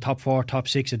to be in the top 4, top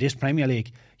 6 of this Premier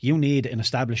League, you need an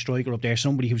established striker up there,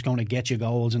 somebody who's going to get you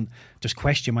goals. And there's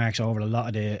question marks over a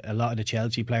lot of the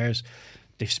Chelsea players.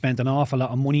 They've spent an awful lot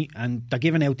of money and they're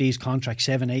giving out these contracts,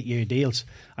 7-8 year deals.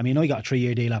 I mean, I got a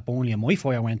 3-year deal at Burnley and my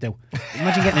fire went out.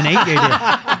 Imagine getting an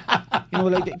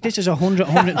 8-year deal. This is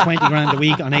 120 grand a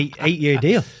week on 8-year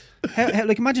deal.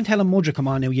 Imagine telling Mudrick, come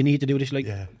on now, you need to do this.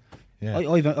 Yeah.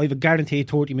 I've a guaranteed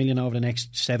 30 million over the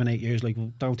next 7-8 years.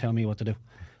 Don't tell me what to do.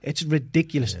 It's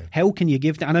ridiculous. Yeah. How can you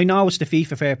give that? And I know it's the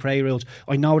FIFA fair play rules.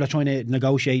 I know they're trying to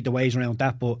negotiate the ways around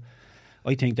that, but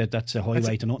I think that's a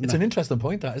highway to nothing. It's an interesting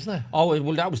point, that, isn't it? Oh,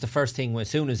 well, that was the first thing. As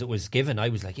soon as it was given, I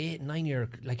was like, 8, 9 year,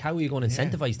 how are you going to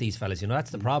incentivise these fellas? That's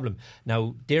the problem.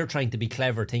 Now, they're trying to be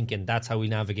clever, thinking that's how we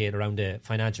navigate around the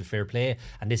financial fair play,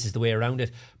 and this is the way around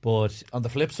it. But on the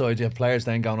flip side, you have players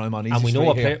then going, I'm on easy and we know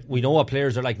what here.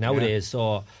 players are like nowadays,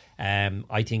 so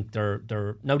I think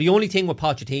they're... Now, the only thing with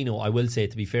Pochettino, I will say,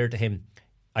 to be fair to him,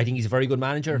 I think he's a very good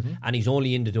manager, and he's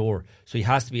only in the door, so he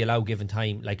has to be allowed given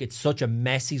time. It's such a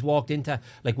mess he's walked into.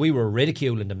 We were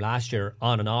ridiculing them last year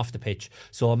on and off the pitch.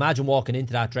 So imagine walking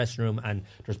into that dressing room and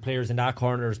there's players in that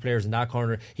corner, there's players in that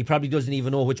corner. He probably doesn't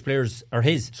even know which players are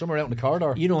his. Some are out in the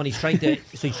corridor. And he's trying to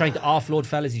offload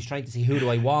fellas. He's trying to see who do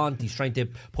I want. He's trying to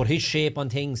put his shape on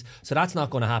things. So that's not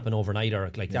going to happen overnight,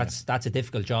 Eric. That's a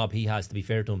difficult job he has, to be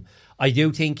fair to him. I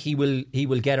do think he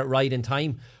will get it right in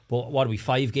time. But what are we,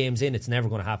 5 games in? It's never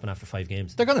going to happen after 5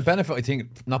 games. They're going to benefit, I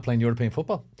think, not playing European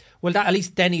football. Well, at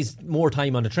least then he's more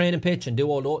time on the training pitch and do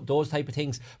all those type of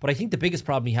things. But I think the biggest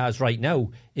problem he has right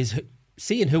now is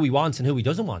seeing who he wants and who he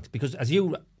doesn't want. Because as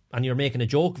you... and you're making a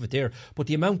joke of it there, but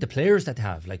the amount of players that they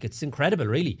have, it's incredible,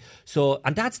 really. So,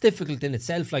 and that's difficult in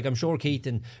itself. I'm sure Keith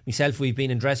and myself, we've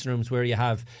been in dressing rooms where you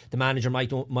have the manager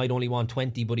might only want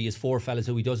 20, but he has 4 fellas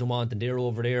who he doesn't want, and they're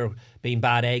over there being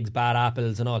bad eggs, bad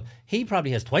apples, and all. He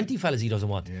probably has 20 fellas he doesn't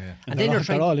want. Yeah. And then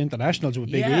they're all internationals with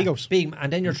big egos.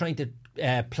 And then you're trying to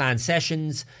plan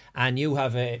sessions, and you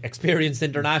have an experienced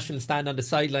international stand on the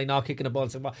sideline, not kicking a ball,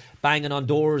 banging on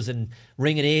doors and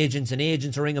ringing agents, and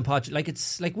agents are ringing Poch.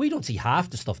 We don't see half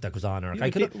the stuff that goes on.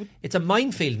 It's a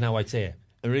minefield now, I'd say.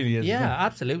 It really is. Yeah,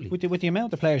 absolutely. With the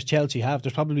amount of players Chelsea have,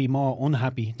 there's probably more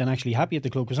unhappy than actually happy at the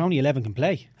club, because only 11 can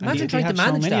play. Imagine trying to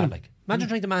manage that. Imagine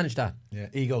trying to manage that. Yeah,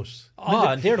 egos. Oh,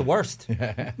 and they're the worst.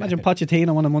 Imagine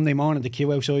Pochettino on a Monday morning, the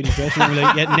queue outside his dressing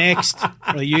room, next.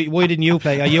 Why didn't you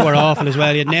play? You were awful as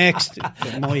well. Next.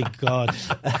 My God,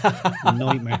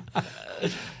 nightmare.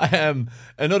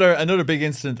 Another big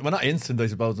incident. Well, not incident, I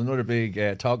suppose. Another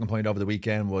big talking point over the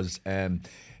weekend was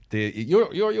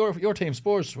your team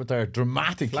Spurs with their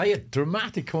dramatic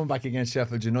comeback against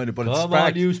Sheffield United. But come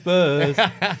on, you Spurs.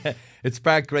 it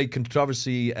sparked great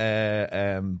controversy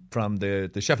from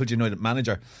the Sheffield United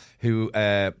manager, who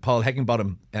Paul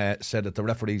Heckingbottom said that the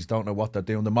referees don't know what they're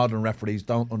doing. The modern referees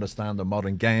don't understand the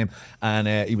modern game. And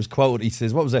he was quoted. He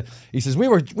says, "What was it?" He says, "We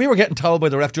were getting told by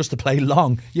the ref just to play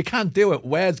long. You can't do it.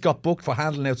 Wades got booked for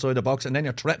handling outside the box, and then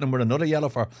you're threatening with another yellow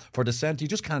for dissent. You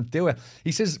just can't do it."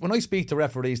 He says, "When I speak to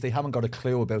referees, they haven't got a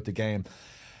clue about the game."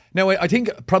 Now, I think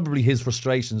probably his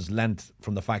frustrations lent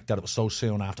from the fact that it was so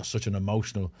soon after such an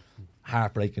emotional,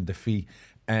 heartbreaking defeat.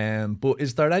 But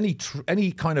is there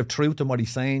any kind of truth in what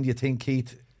he's saying, do you think,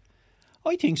 Keith?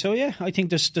 I think so, yeah. I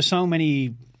think there's so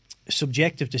many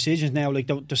subjective decisions now. Like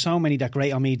there's so many that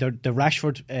grate on me. The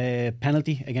Rashford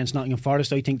penalty against Nottingham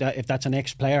Forest, I think that if that's an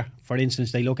ex-player, for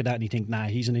instance, they look at that and you think, nah,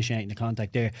 he's initiating the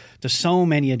contact there. There's so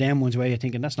many of them ones where you're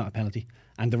thinking that's not a penalty.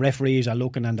 And the referees are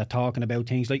looking and they're talking about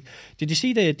things like, did you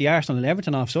see the Arsenal and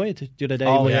Everton offside the other day?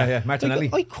 Oh, yeah, Martinelli.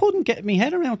 Like, I couldn't get my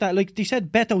head around that. Like they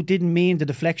said, Beto didn't mean the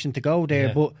deflection to go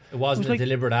there, but it wasn't a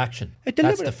deliberate action.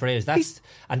 That's the phrase.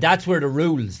 And that's where the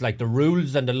rules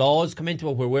and the laws come into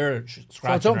it, where we're scratching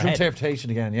so it's up our to head.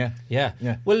 interpretation again, yeah.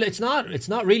 Well, it's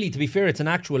not really, to be fair, it's an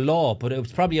actual law, but it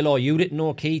was probably a law you didn't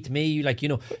know, Keith, me,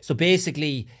 so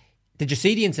basically, did you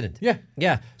see the incident?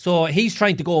 Yeah. So he's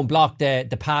trying to go and block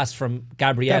the pass from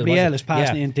Gabriel. Gabriel is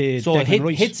passing into so it Declan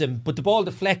Rice. hits him, but the ball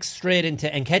deflects straight into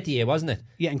Nketiah, wasn't it?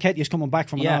 Yeah, Nketiah's coming back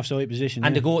from an offside position.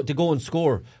 And to go and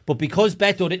score. But because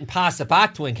Beto didn't pass it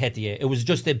back to Nketiah, it was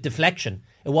just a deflection.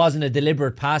 It wasn't a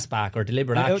deliberate pass back or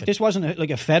deliberate action. This wasn't like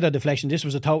a feather deflection. This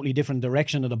was a totally different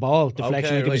direction of the ball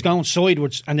deflection. Okay, It was going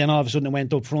sideways, and then all of a sudden it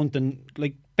went up front. And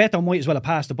like Beto might as well have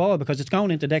passed the ball because it's going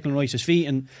into Declan Rice's feet.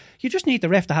 And you just need the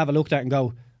ref to have a look at it and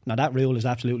go, no, that rule is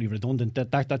absolutely redundant.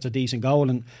 That's a decent goal.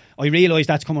 And I realise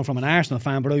that's coming from an Arsenal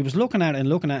fan, but I was looking at it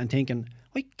and thinking,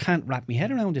 I can't wrap my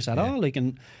head around this at all. Like,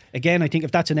 and again, I think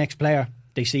if that's an ex-player,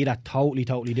 they see that totally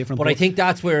different. But I think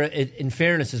that's where, in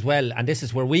fairness as well, and this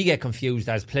is where we get confused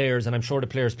as players, and I'm sure the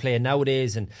players playing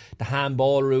nowadays, and the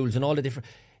handball rules and all the different,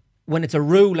 when it's a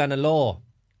rule and a law,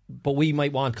 but we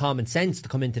might want common sense to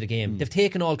come into the game. They've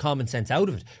taken all common sense out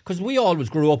of it, because we always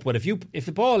grew up with if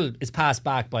the ball is passed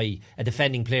back by a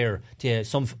defending player to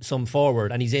some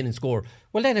forward and he's in and score,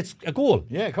 well then it's a goal.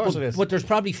 Yeah, of course it is. But there's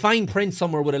probably fine print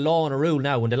somewhere with a law and a rule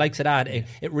now, and the likes of that,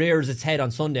 it rears its head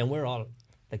on Sunday, and we're all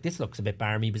like, this looks a bit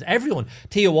barmy. Because everyone,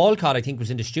 Theo Walcott, I think,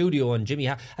 was in the studio, and Jimmy,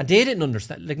 and they didn't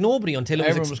understand. Like nobody until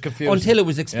it was confused. Until it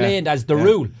was explained as the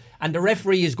rule, and the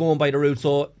referee is going by the rule.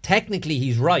 So technically,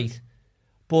 he's right.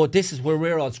 But this is where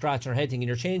we're all scratching our head thinking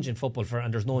you're changing football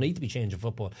and there's no need to be changing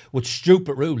football with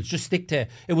stupid rules. Just stick to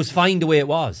it was fine the way it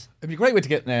was. It'd be a great way to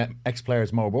get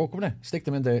ex-players more work, wouldn't it? Stick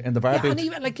them in the VAR booth. And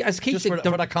even like as Keith just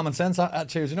for that common sense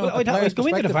attitude, I'd go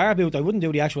into the VAR booth. I wouldn't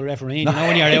do the actual refereeing. You know,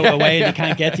 when you're out of the way, they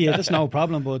can't get to you. That's no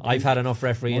problem. But I've had enough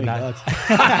refereeing that.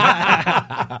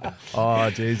 Oh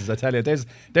Jesus! I tell you, there's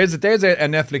a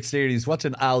Netflix series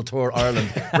watching Al Tour Ireland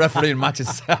refereeing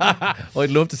matches.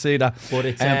 I'd love to see that. But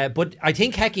it's but I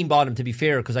think Heckingbottom, to be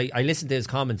fair, because I listened to his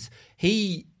comments,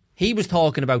 he was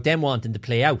talking about them wanting to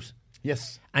play out.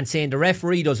 Yes. And saying the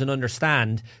referee doesn't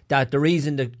understand that the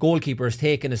reason the goalkeeper is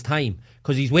taking his time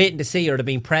because he's waiting to see, or they're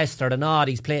being pressed or they're not,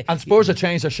 he's playing. And Spurs have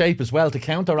changed their shape as well to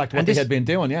counteract what they had been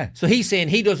doing, yeah. So he's saying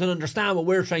he doesn't understand what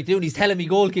we're trying to do, and he's telling me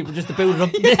goalkeeper just to boot it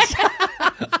up to this.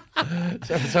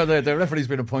 So the referee's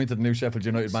been appointed new Sheffield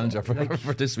United manager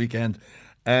for this weekend.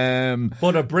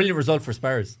 But a brilliant result for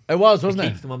Spurs. It was, wasn't it?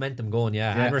 Keeps the momentum going,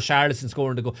 yeah. And Richarlison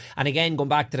scoring the goal. And again, going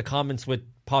back to the comments with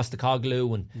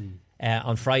Postecoglou and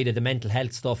on Friday, the mental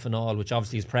health stuff and all, which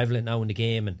obviously is prevalent now in the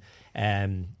game.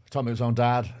 And talking about his own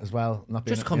dad as well.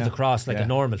 Just comes across like a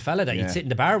normal fella that you'd sit in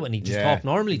the bar with and he'd just talk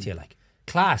normally to you, like.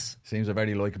 Class. Seems a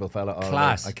very likeable fella.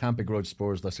 Class. I can't begrudge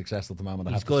Spurs their success at the moment.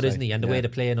 He's good, isn't he? And the way they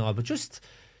play and all. But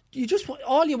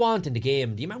all you want in the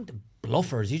game, the amount of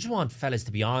bluffers, you just want fellas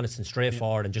to be honest and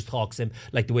straightforward and just talk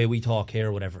like the way we talk here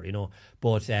or whatever, you know.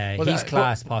 But he's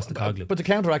class, Postecoglou. But to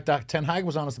counteract that, Ten Hag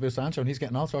was honest about Sancho and he's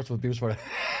getting all sorts of abuse for it.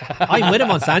 I'm with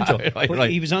him on Sancho. Right.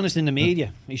 He was honest in the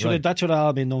media. That should have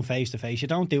all been done face to face. You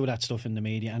don't do that stuff in the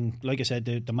media. And like I said,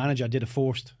 the manager did it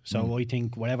first. So I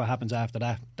think whatever happens after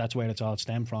that, that's where it's all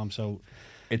stemmed from. So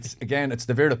it's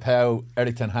the Vera Pauw,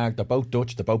 Eric Ten Hag. They're both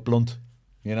Dutch. They're both blunt.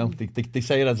 You know, they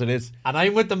say it as it is. And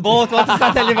I'm with them both. What does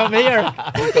that tell you about me here?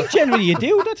 I think generally you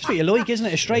do. That's what you like, isn't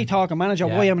it? A straight talking manager.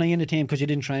 Why am I in the team? Because you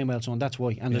didn't train well, son. That's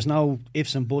why. And there's no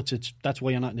ifs and buts. That's why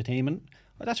you're not in the team. And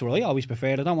that's what I always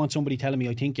prefer. I don't want somebody telling me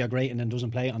I think you're great and then doesn't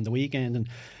play it on the weekend. And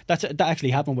that actually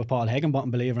happened with Paul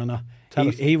Heckingbottom, believe it or not.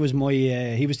 He was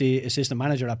the assistant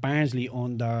manager at Barnsley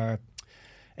under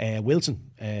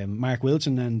Wilson, Mark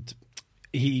Wilson, and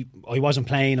I wasn't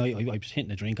playing. I was hitting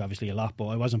the drink obviously a lot, but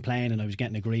I wasn't playing and I was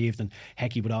getting aggrieved. And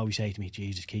Hecky would always say to me,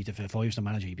 "Jesus, Keith, if I was the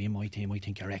manager, you'd be in my team. I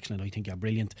think you're excellent. I think you're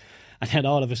brilliant." And then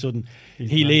all of a sudden,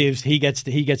 he leaves. He gets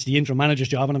the interim manager's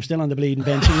job, and I'm still on the bleeding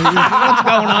bench. What's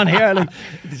going on here? Like,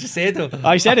 did you say it to him?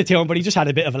 I said it to him, but he just had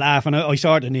a bit of a laugh, and I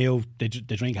sort of knew the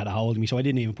drink had a hold of me, so I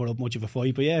didn't even put up much of a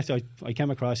fight. But yeah, so I came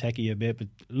across Hecky a bit, but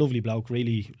lovely bloke,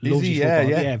 really loves his football.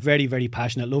 Yeah, very, very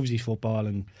passionate, loves his football,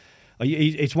 and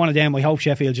it's one of them. I hope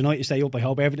Sheffield United stay up. I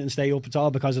hope Everton stay up. It's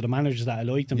all because of the managers that I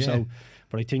like them. So,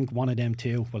 but I think one of them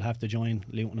two will have to join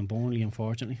Luton and Burnley,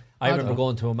 unfortunately. I remember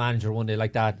going to a manager one day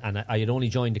like that, and I had only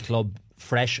joined the club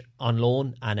fresh on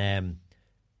loan and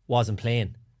wasn't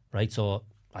playing, right? So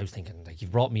I was thinking, like,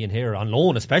 you've brought me in here on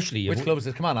loan, especially. Which club is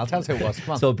it? Come on, I'll tell you who it was.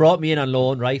 Come on. So it brought me in on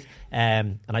loan, right?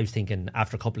 And I was thinking,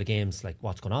 after a couple of games, like,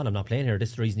 what's going on? I'm not playing here. This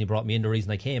is the reason you brought me in, the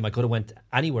reason I came. I could have went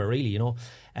anywhere, really, you know.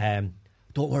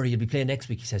 Don't worry, you'll be playing next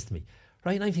week, he says to me.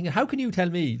 Right, and I'm thinking, how can you tell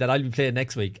me that I'll be playing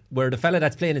next week, where the fella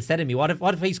that's playing instead of me, what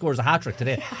if he scores a hat-trick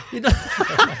today? You know?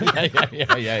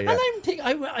 yeah. And I'm thinking,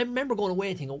 I remember going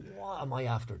away thinking, what am I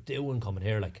after doing coming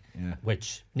here? Like,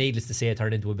 which, needless to say,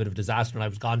 turned into a bit of a disaster, and I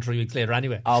was gone 3 weeks later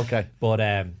anyway. Okay. But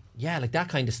yeah, like that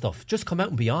kind of stuff. Just come out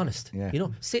and be honest. You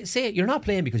know, say you're not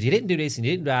playing because you didn't do this and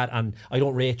you didn't do that, and I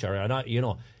don't rate you, or not, you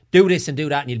know, do this and do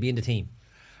that, and you'll be in the team.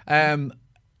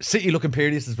 City looking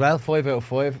periodious as well. 5 out of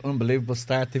 5, unbelievable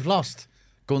start. They've lost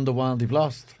Gundogan, they've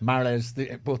lost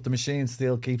Mahrez, but the machine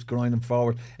still keeps grinding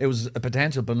forward. It was a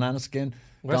potential banana skin.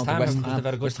 West Ham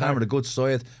with a good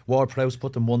side. Ward-Prowse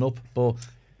put them one up, but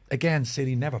again,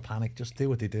 City never panic, just do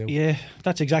what they do. Yeah,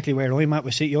 that's exactly where I'm at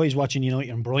with City. I was watching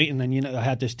United and Brighton, and you know, I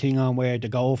had this thing on where the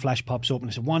goal flash pops up and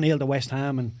I said 1-0 to West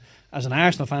Ham, and as an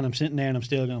Arsenal fan, I'm sitting there and I'm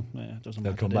still going, it doesn't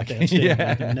matter. They'll come back.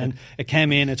 And then it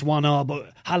came in, it's 1-0,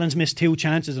 but Haaland's missed 2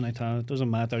 chances, and I thought, it doesn't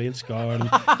matter, he'll score. And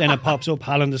then it pops up,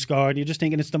 Haaland has scored. You're just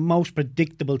thinking it's the most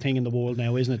predictable thing in the world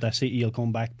now, isn't it, that City will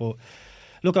come back. But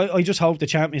look, I just hope the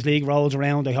Champions League rolls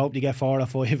around. I hope they get 4 or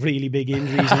 5 really big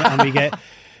injuries and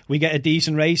we get a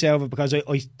decent race out of it, because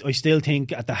I still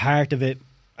think at the heart of it,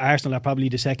 Arsenal are probably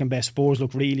the second best. Spurs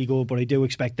look really good, but I do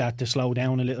expect that to slow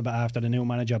down a little bit after the new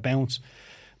manager bounce.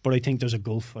 But I think there's a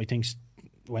gulf. I think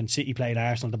when City played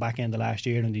Arsenal at the back end of last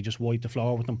year and they just wiped the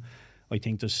floor with them, I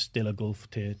think there's still a gulf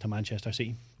to Manchester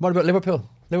City. What about Liverpool?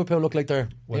 Liverpool look like they're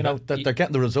they're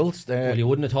getting the results. Well, you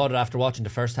wouldn't have thought it after watching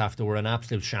the first half. They were an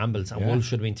absolute shambles, and Wolves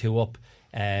should have been 2 up.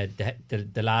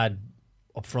 The lad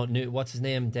up front, what's his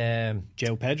name?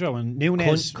 Joe Pedro and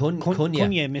Nunes.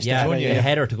 Cunha missed the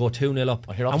header to go 2-0 up.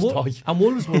 And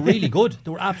Wolves were really good.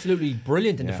 They were absolutely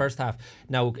brilliant in the first half.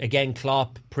 Now, again,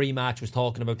 Klopp pre-match was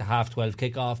talking about the half-12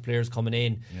 kickoff, players coming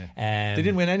in. They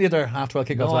didn't win any of their half-12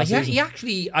 kickoffs last season. He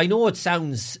actually, I know it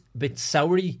sounds a bit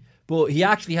soury, but he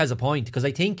actually has a point, because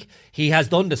I think he has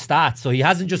done the stats, so he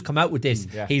hasn't just come out with this.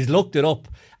 He's looked it up,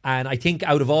 and I think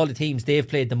out of all the teams, they've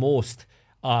played the most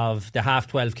of the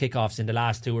half-12 kickoffs in the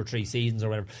last 2 or 3 seasons or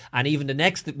whatever. And even the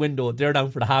next window, they're down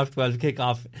for the half-12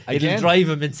 kickoff. It'll drive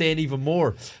him insane even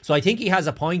more. So I think he has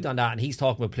a point on that, and he's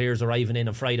talking about players arriving in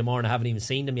on Friday morning, haven't even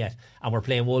seen them yet, and we're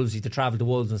playing Wolves. He's to travel to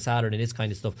Wolves on Saturday and this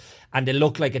kind of stuff. And they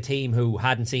look like a team who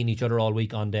hadn't seen each other all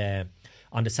week on the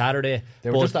Saturday. They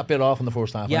were just that bit off in the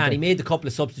first half. Yeah, and he made a couple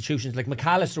of substitutions. Like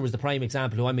McAllister was the prime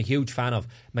example, who I'm a huge fan of.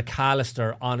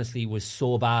 McAllister honestly was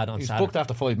so bad on Saturday. He was booked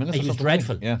after 5 minutes. He was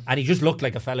dreadful. Yeah. And he just looked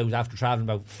like a fellow who's after travelling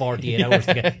about 48 hours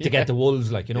to get to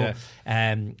Wolves, like, you know.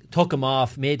 Took him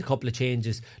off, made a couple of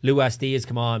changes. Luis Diaz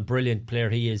come on, brilliant player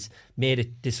he is. They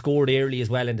scored early as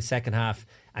well in the second half,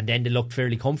 and then they looked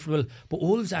fairly comfortable. But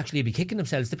Wolves actually be kicking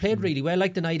themselves. They played really well,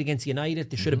 like the night against United.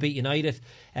 They should have beat United,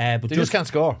 but they just can't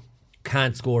score.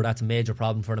 Can't score. That's a major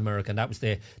problem for an American. That was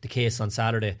the case on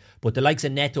Saturday. But the likes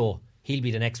of Neto, he'll be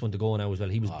the next one to go now as well.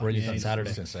 He was brilliant on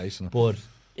Saturday. Sensational. But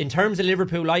in terms of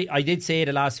Liverpool, I did say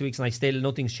the last 2 weeks, and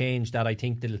nothing's changed, that I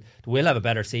think they will have a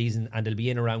better season and they'll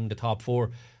be in around the top 4.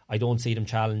 I don't see them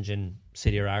challenging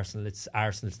City or Arsenal. It's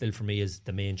Arsenal still for me as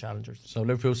the main challengers. So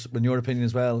Liverpool, in your opinion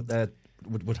as well,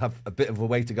 would have a bit of a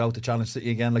way to go to challenge City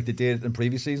again, like they did in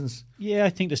previous seasons? Yeah, I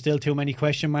think there's still too many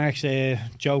question marks.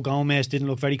 Joe Gomez didn't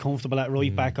look very comfortable at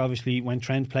right back. Obviously, when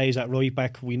Trent plays at right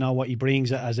back, we know what he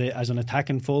brings as an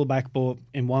attacking full back, but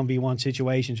in 1v1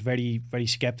 situations, very, very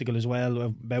sceptical as well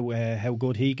about how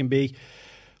good he can be.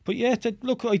 But yeah,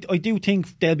 look, I do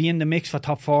think they'll be in the mix for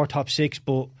top 4, top 6,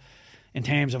 but in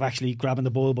terms of actually grabbing the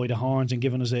bull by the horns and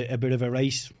giving us a bit of a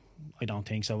race, I don't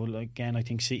think so. Again, I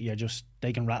think City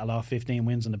they can rattle off 15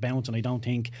 wins on the bounce, and I don't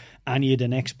think any of the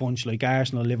next bunch, like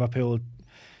Arsenal, Liverpool,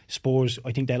 Spurs,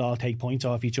 I think they'll all take points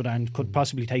off each other and could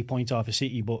possibly take points off of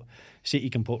City, but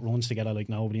City can put runs together like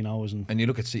nobody knows. And you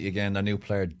look at City again, their new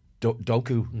player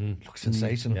Doku looks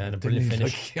sensational. Yeah, and a brilliant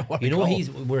finish.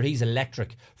 He's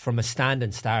electric from a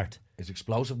standing start. His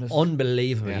explosiveness,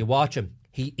 unbelievable. You watch him.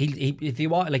 He if you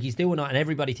want, like, he's doing it, and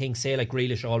everybody thinks, say, like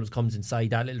Grealish always comes inside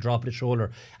that little drop of the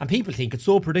shoulder, and people think it's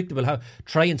so predictable. How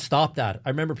try and stop that. I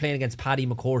remember playing against Paddy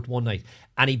McCourt one night,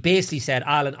 and he basically said,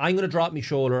 Alan, I'm going to drop my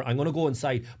shoulder, I'm going to go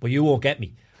inside, but you won't get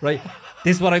me. Right,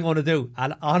 this is what I'm going to do.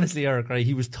 And honestly, Eric, right,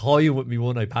 he was toying with me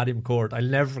one night, Paddy McCourt. I'll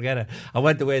never forget it. I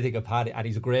went away thinking Paddy, and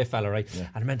he's a great fella, right? Yeah.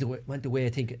 And I went away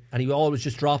thinking, and he was always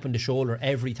just dropping the shoulder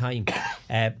every time.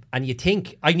 And you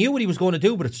think, I knew what he was going to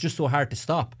do, but it's just so hard to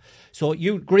stop. So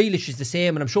Grealish is the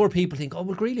same, and I'm sure people think, oh,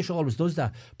 well, Grealish always does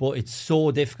that, but it's so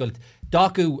difficult.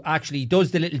 Doku actually does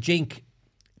the little jink,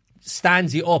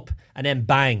 stands you up, and then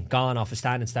bang, gone off a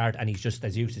standing start, and he's just,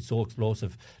 as you said, so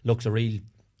explosive. Looks a real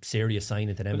serious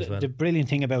signing to them as well. The brilliant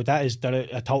thing about that is that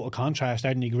a total contrast,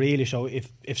 aren't they, Grealish? So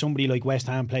if somebody like West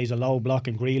Ham plays a low block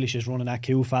and Grealish is running that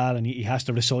Q-file and he has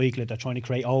to recycle it, they're trying to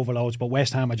create overloads, but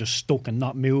West Ham are just stuck and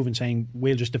not moving, saying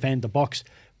we'll just defend the box,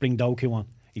 bring Doku on.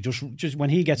 He just when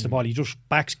he gets the ball, he just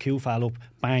backs Q-file up,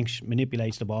 banks,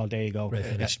 manipulates the ball. There you go. Right,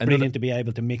 it's brilliant to be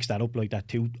able to mix that up like that.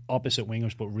 Two opposite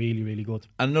wingers, but really, really good.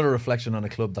 Another reflection on a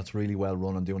club that's really well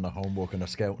run and doing their homework and their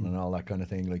scouting and all that kind of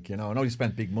thing. Like, you know, I know you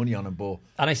spent big money on him, but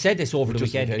and I said this over the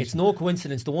weekend. It's no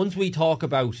coincidence. The ones we talk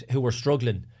about who are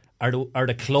struggling are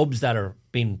the clubs that are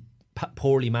being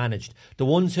poorly managed. The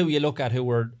ones who you look at who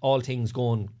are all things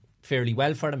going fairly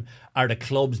well for them are the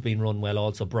clubs being run well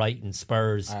also. Brighton,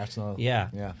 Spurs, Arsenal.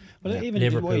 Yeah. Well, even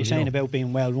Liverpool, what you're saying about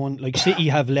being well run, like City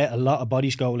have let a lot of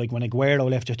bodies go. Like when Aguero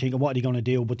left, you're thinking, what are they going to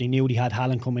do? But they knew they had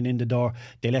Haaland coming in the door.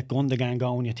 They let Gundogan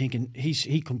go, and you're thinking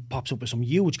he pops up with some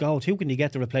huge goals. Who can they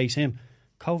get to replace him?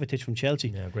 Kovacic from Chelsea.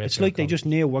 Yeah, it's like they just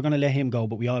knew we're going to let him go,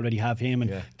 but we already have him,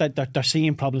 and they're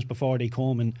seeing problems before they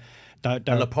come. And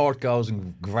Laporte goes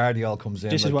and Gvardiol comes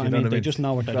in. This is what I mean. They just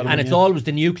know what they're doing. And it's always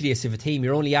the nucleus of a team.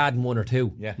 You're only adding one or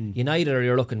two. Yeah. United, or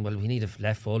you're looking, well, we need a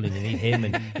left full and you need him,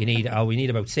 and we need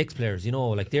about 6 players. You know,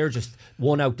 like they're just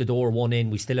one out the door, one in.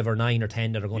 We still have our 9 or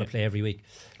 10 that are going to play every week.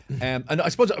 And I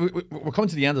suppose we're coming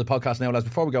to the end of the podcast now, lads.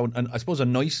 Before we go, and I suppose a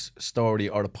nice story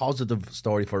or a positive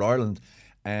story for Ireland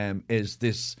is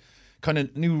this kind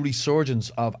of new resurgence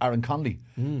of Aaron Conley.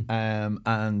 And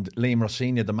Liam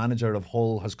Rossignol, the manager of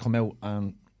Hull, has come out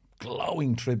and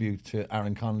glowing tribute to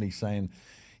Aaron Conley, saying,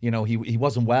 you know, he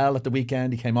wasn't well at the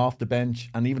weekend, he came off the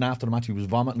bench, and even after the match he was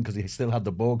vomiting because he still had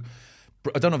the bug.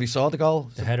 I don't know if you saw the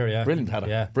goal. The header, yeah. Brilliant header.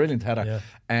 Yeah. Brilliant header.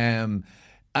 Yeah.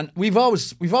 And we've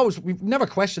never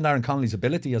questioned Aaron Conley's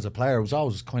ability as a player. It was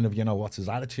always kind of, you know, what's his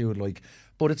attitude like.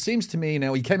 But it seems to me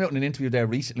now, he came out in an interview there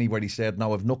recently where he said,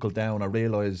 no, I've knuckled down, I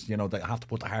realise, you know, that I have to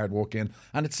put the hard work in.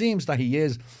 And it seems that he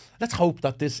is. Let's hope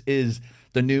that this is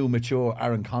the new mature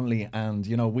Aaron Conley, and,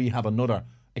 you know, we have another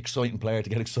exciting player to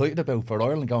get excited about for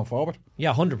Ireland going forward.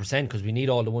 Yeah, 100%, because we need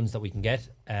all the ones that we can get,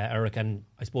 Eric. And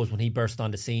I suppose when he burst on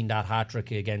the scene, that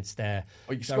hat-trick against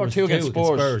you scored 2 against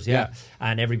Spurs, yeah.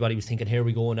 And everybody was thinking, here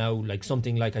we go now, like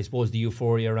something like, I suppose, the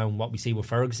euphoria around what we see with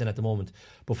Ferguson at the moment.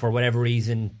 But for whatever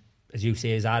reason, as you say,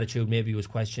 his attitude maybe was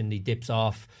questioned, he dips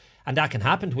off. And that can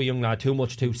happen to a young lad too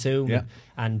much too soon,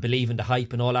 and believe in the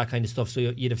hype and all that kind of stuff. So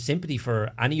you'd have sympathy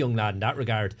for any young lad in that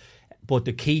regard. But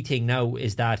the key thing now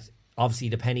is that obviously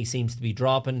the penny seems to be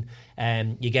dropping.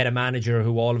 You get a manager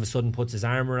who all of a sudden puts his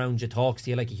arm around you, talks to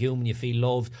you like a human, you feel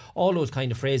loved, all those kind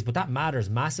of phrases. But that matters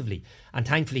massively. And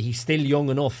thankfully he's still young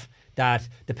enough that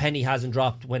the penny hasn't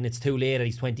dropped when it's too late, and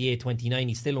he's 28, 29.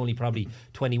 He's still only probably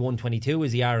 21, 22,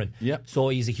 is he, Aaron? Yeah. So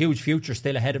he's a huge future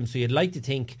still ahead of him. So you'd like to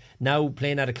think now,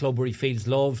 playing at a club where he feels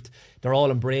loved, they're all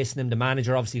embracing him. The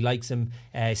manager obviously likes him,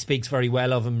 speaks very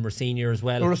well of him, Rossignol as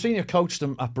well. Well, Rossignol coached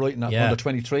him at Brighton at under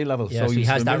 23 level. Yeah, so he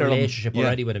has that relationship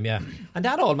already with him, And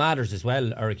that all matters as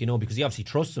well, Eric, you know, because he obviously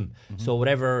trusts him. So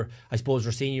whatever, I suppose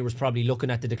Rossignol was probably looking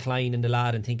at the decline in the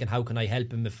lad and thinking, how can I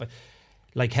help him if...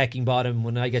 Like Heckingbottom,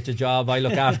 when I get the job, I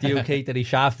look after you, Keith, and he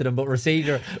shafted him. But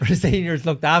Rossignol's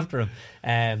looked after him.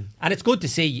 And it's good to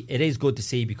see. It is good to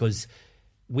see, because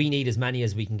we need as many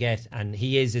as we can get. And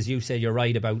he is, as you said, you're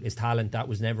right about his talent. That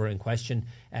was never in question.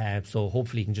 So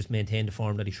hopefully he can just maintain the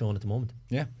form that he's showing at the moment.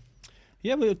 Yeah.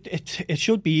 Yeah, well, it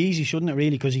should be easy, shouldn't it,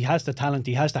 really? Because he has the talent,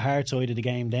 he has the hard side of the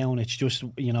game down. It's just,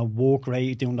 you know, work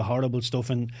rate, doing the horrible stuff.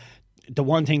 And the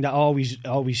one thing that always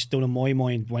stood in my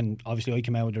mind when obviously I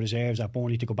came out of the reserves at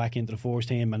Burnley to go back into the first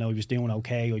team, and I was doing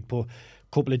okay, I'd put a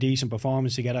couple of decent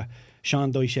performances together.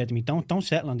 Sean Dyche said to me, don't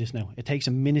settle on this now. It takes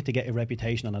a minute to get a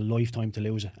reputation and a lifetime to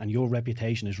lose it, and your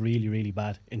reputation is really, really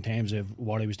bad in terms of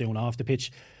what I was doing off the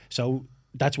pitch. So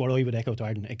that's what I would echo to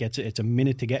Arden. It's a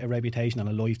minute to get a reputation and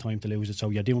a lifetime to lose it.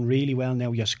 So you're doing really well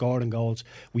now, you're scoring goals,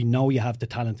 we know you have the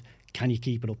talent. can you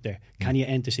keep it up there? Can you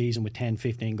end the season with 10,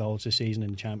 15 goals this season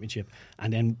in the Championship?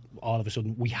 And then all of a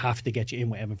sudden, we have to get you in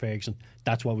with Evan Ferguson.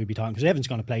 That's what we'll be talking, because Evan's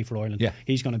going to play for Ireland. Yeah.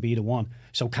 He's going to be the one.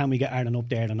 So can we get Aaron up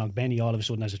there and Ogbenny all of a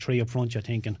sudden as a three up front, you're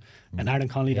thinking? And Aaron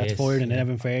Connolly that's fired, and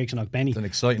Evan Ferguson, Ogbenny. It's an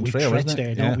exciting we trio, isn't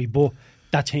it? there, don't we? But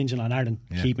that's hinging on Aaron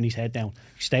keeping his head down.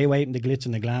 Stay away from the glitz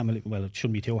and the glam. Well, it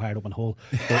shouldn't be too hard up in Hull,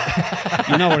 but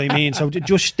you know what I mean. So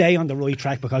just stay on the right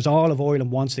track, because all of Ireland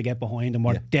wants to get behind him.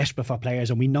 We're desperate for players,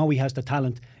 and we know he has the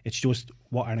talent. It's just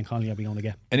what Aaron Connolly will be going to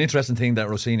get. An interesting thing that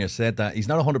Rossini said, that he's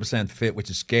not 100% fit, which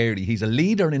is scary. He's a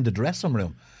leader in the dressing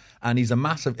room, and he's a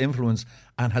massive influence,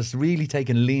 and has really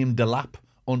taken Liam Delap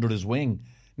under his wing.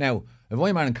 Now, if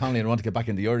I'm Aaron Connolly and I want to get back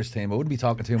in the Irish team, I wouldn't be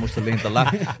talking too much to Liam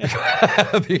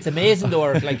Delap. It's amazing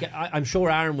though. Like, I'm sure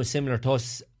Aaron was similar to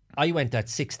us. I went at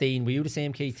 16. Were you the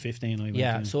same, Keith? 15 I went.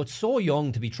 Yeah, so it's so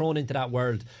young to be thrown into that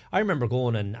world. I remember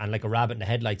going and like a rabbit in the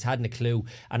headlights, hadn't a clue.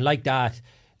 And like that,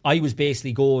 I was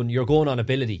basically going, you're going on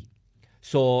ability.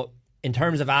 So in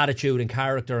terms of attitude and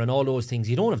character and all those things,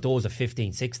 you don't have those at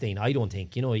 15, 16, I don't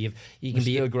think. You know, you can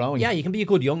be still growing. Yeah, you can be a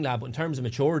good young lad, but in terms of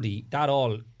maturity, that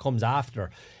all comes after.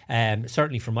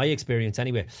 Certainly from my experience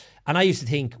anyway. And I used to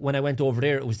think when I went over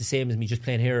there, it was the same as me just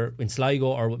playing here in Sligo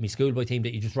or with my schoolboy team,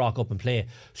 that you just rock up and play.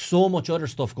 So much other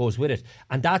stuff goes with it.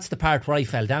 And that's the part where I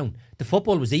fell down. The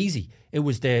football was easy. It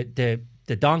was the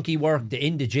donkey work, the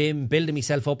in the gym, building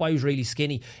myself up. I was really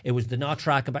skinny. It was the not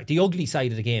tracking back, the ugly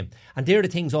side of the game. And they're the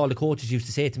things all the coaches used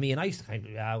to say to me. And I used to kind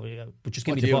of, but just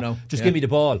give me the ball. Just give me the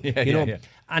ball. You know?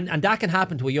 And that can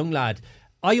happen to a young lad.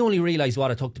 I only realised what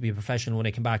it took to be a professional when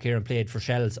I came back here and played for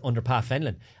Shells under Pat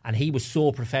Fenlon. And he was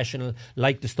so professional,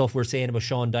 like the stuff we're saying about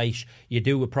Sean Dyche. You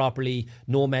do it properly,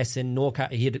 no messing,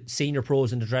 he had senior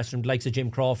pros in the dressing room, the likes of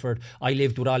Jim Crawford. I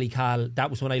lived with Ollie Cahill.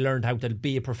 That was when I learned how to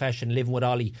be a professional, living with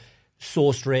Ollie.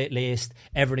 So straight-laced,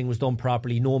 everything was done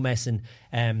properly, no messing.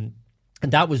 And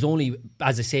that was only,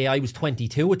 as I say, I was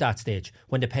 22 at that stage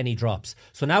when the penny drops.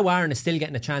 So now Aaron is still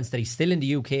getting a chance that he's still in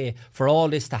the UK for all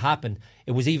this to happen.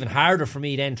 It was even harder for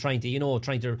me then trying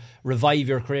to revive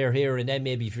your career here, and then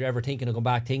maybe if you're ever thinking of going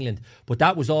back to England. But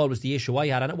that was always the issue I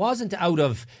had. And it wasn't out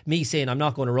of me saying I'm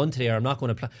not going to run today or I'm not going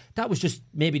to play. That was just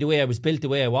maybe the way I was built, the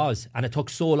way I was. And it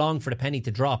took so long for the penny to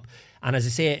drop. And as I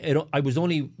say, I was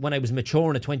only when I was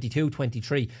maturing at 22,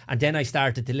 23, and then I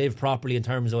started to live properly in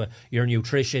terms of your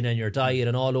nutrition and your diet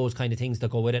and all those kind of things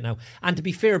that go with it now. And to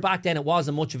be fair, back then it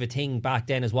wasn't much of a thing back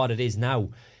then as what it is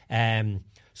now.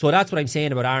 So that's what I'm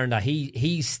saying about Aaron, that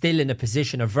he's still in a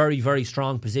position, a very, very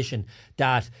strong position,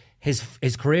 that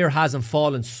his career hasn't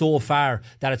fallen so far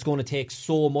that it's going to take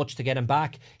so much to get him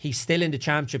back. He's still in the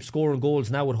Championship, scoring goals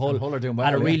now with Hull are doing well,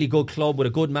 at a really good club with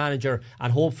a good manager,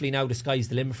 and hopefully now the sky's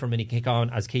the limit for him and he can kick on,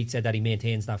 as Keith said, that he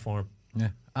maintains that form.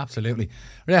 Yeah, absolutely.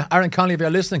 Yeah, Aaron Connolly, if you're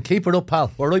listening, keep it up,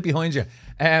 pal. We're right behind you.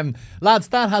 Lads,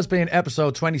 that has been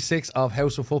episode 26 of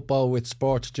House of Football with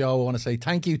Sports Joe. I want to say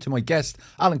thank you to my guests,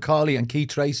 Alan Cawley and Keith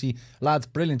Tracy. Lads,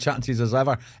 brilliant chatting to you as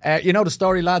ever. You know the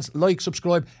story, lads. Like,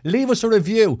 subscribe, leave us a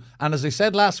review. And as I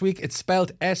said last week, it's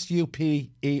spelled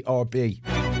SUPERB.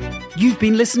 You've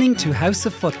been listening to House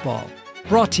of Football,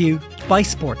 brought to you by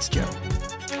Sports Joe.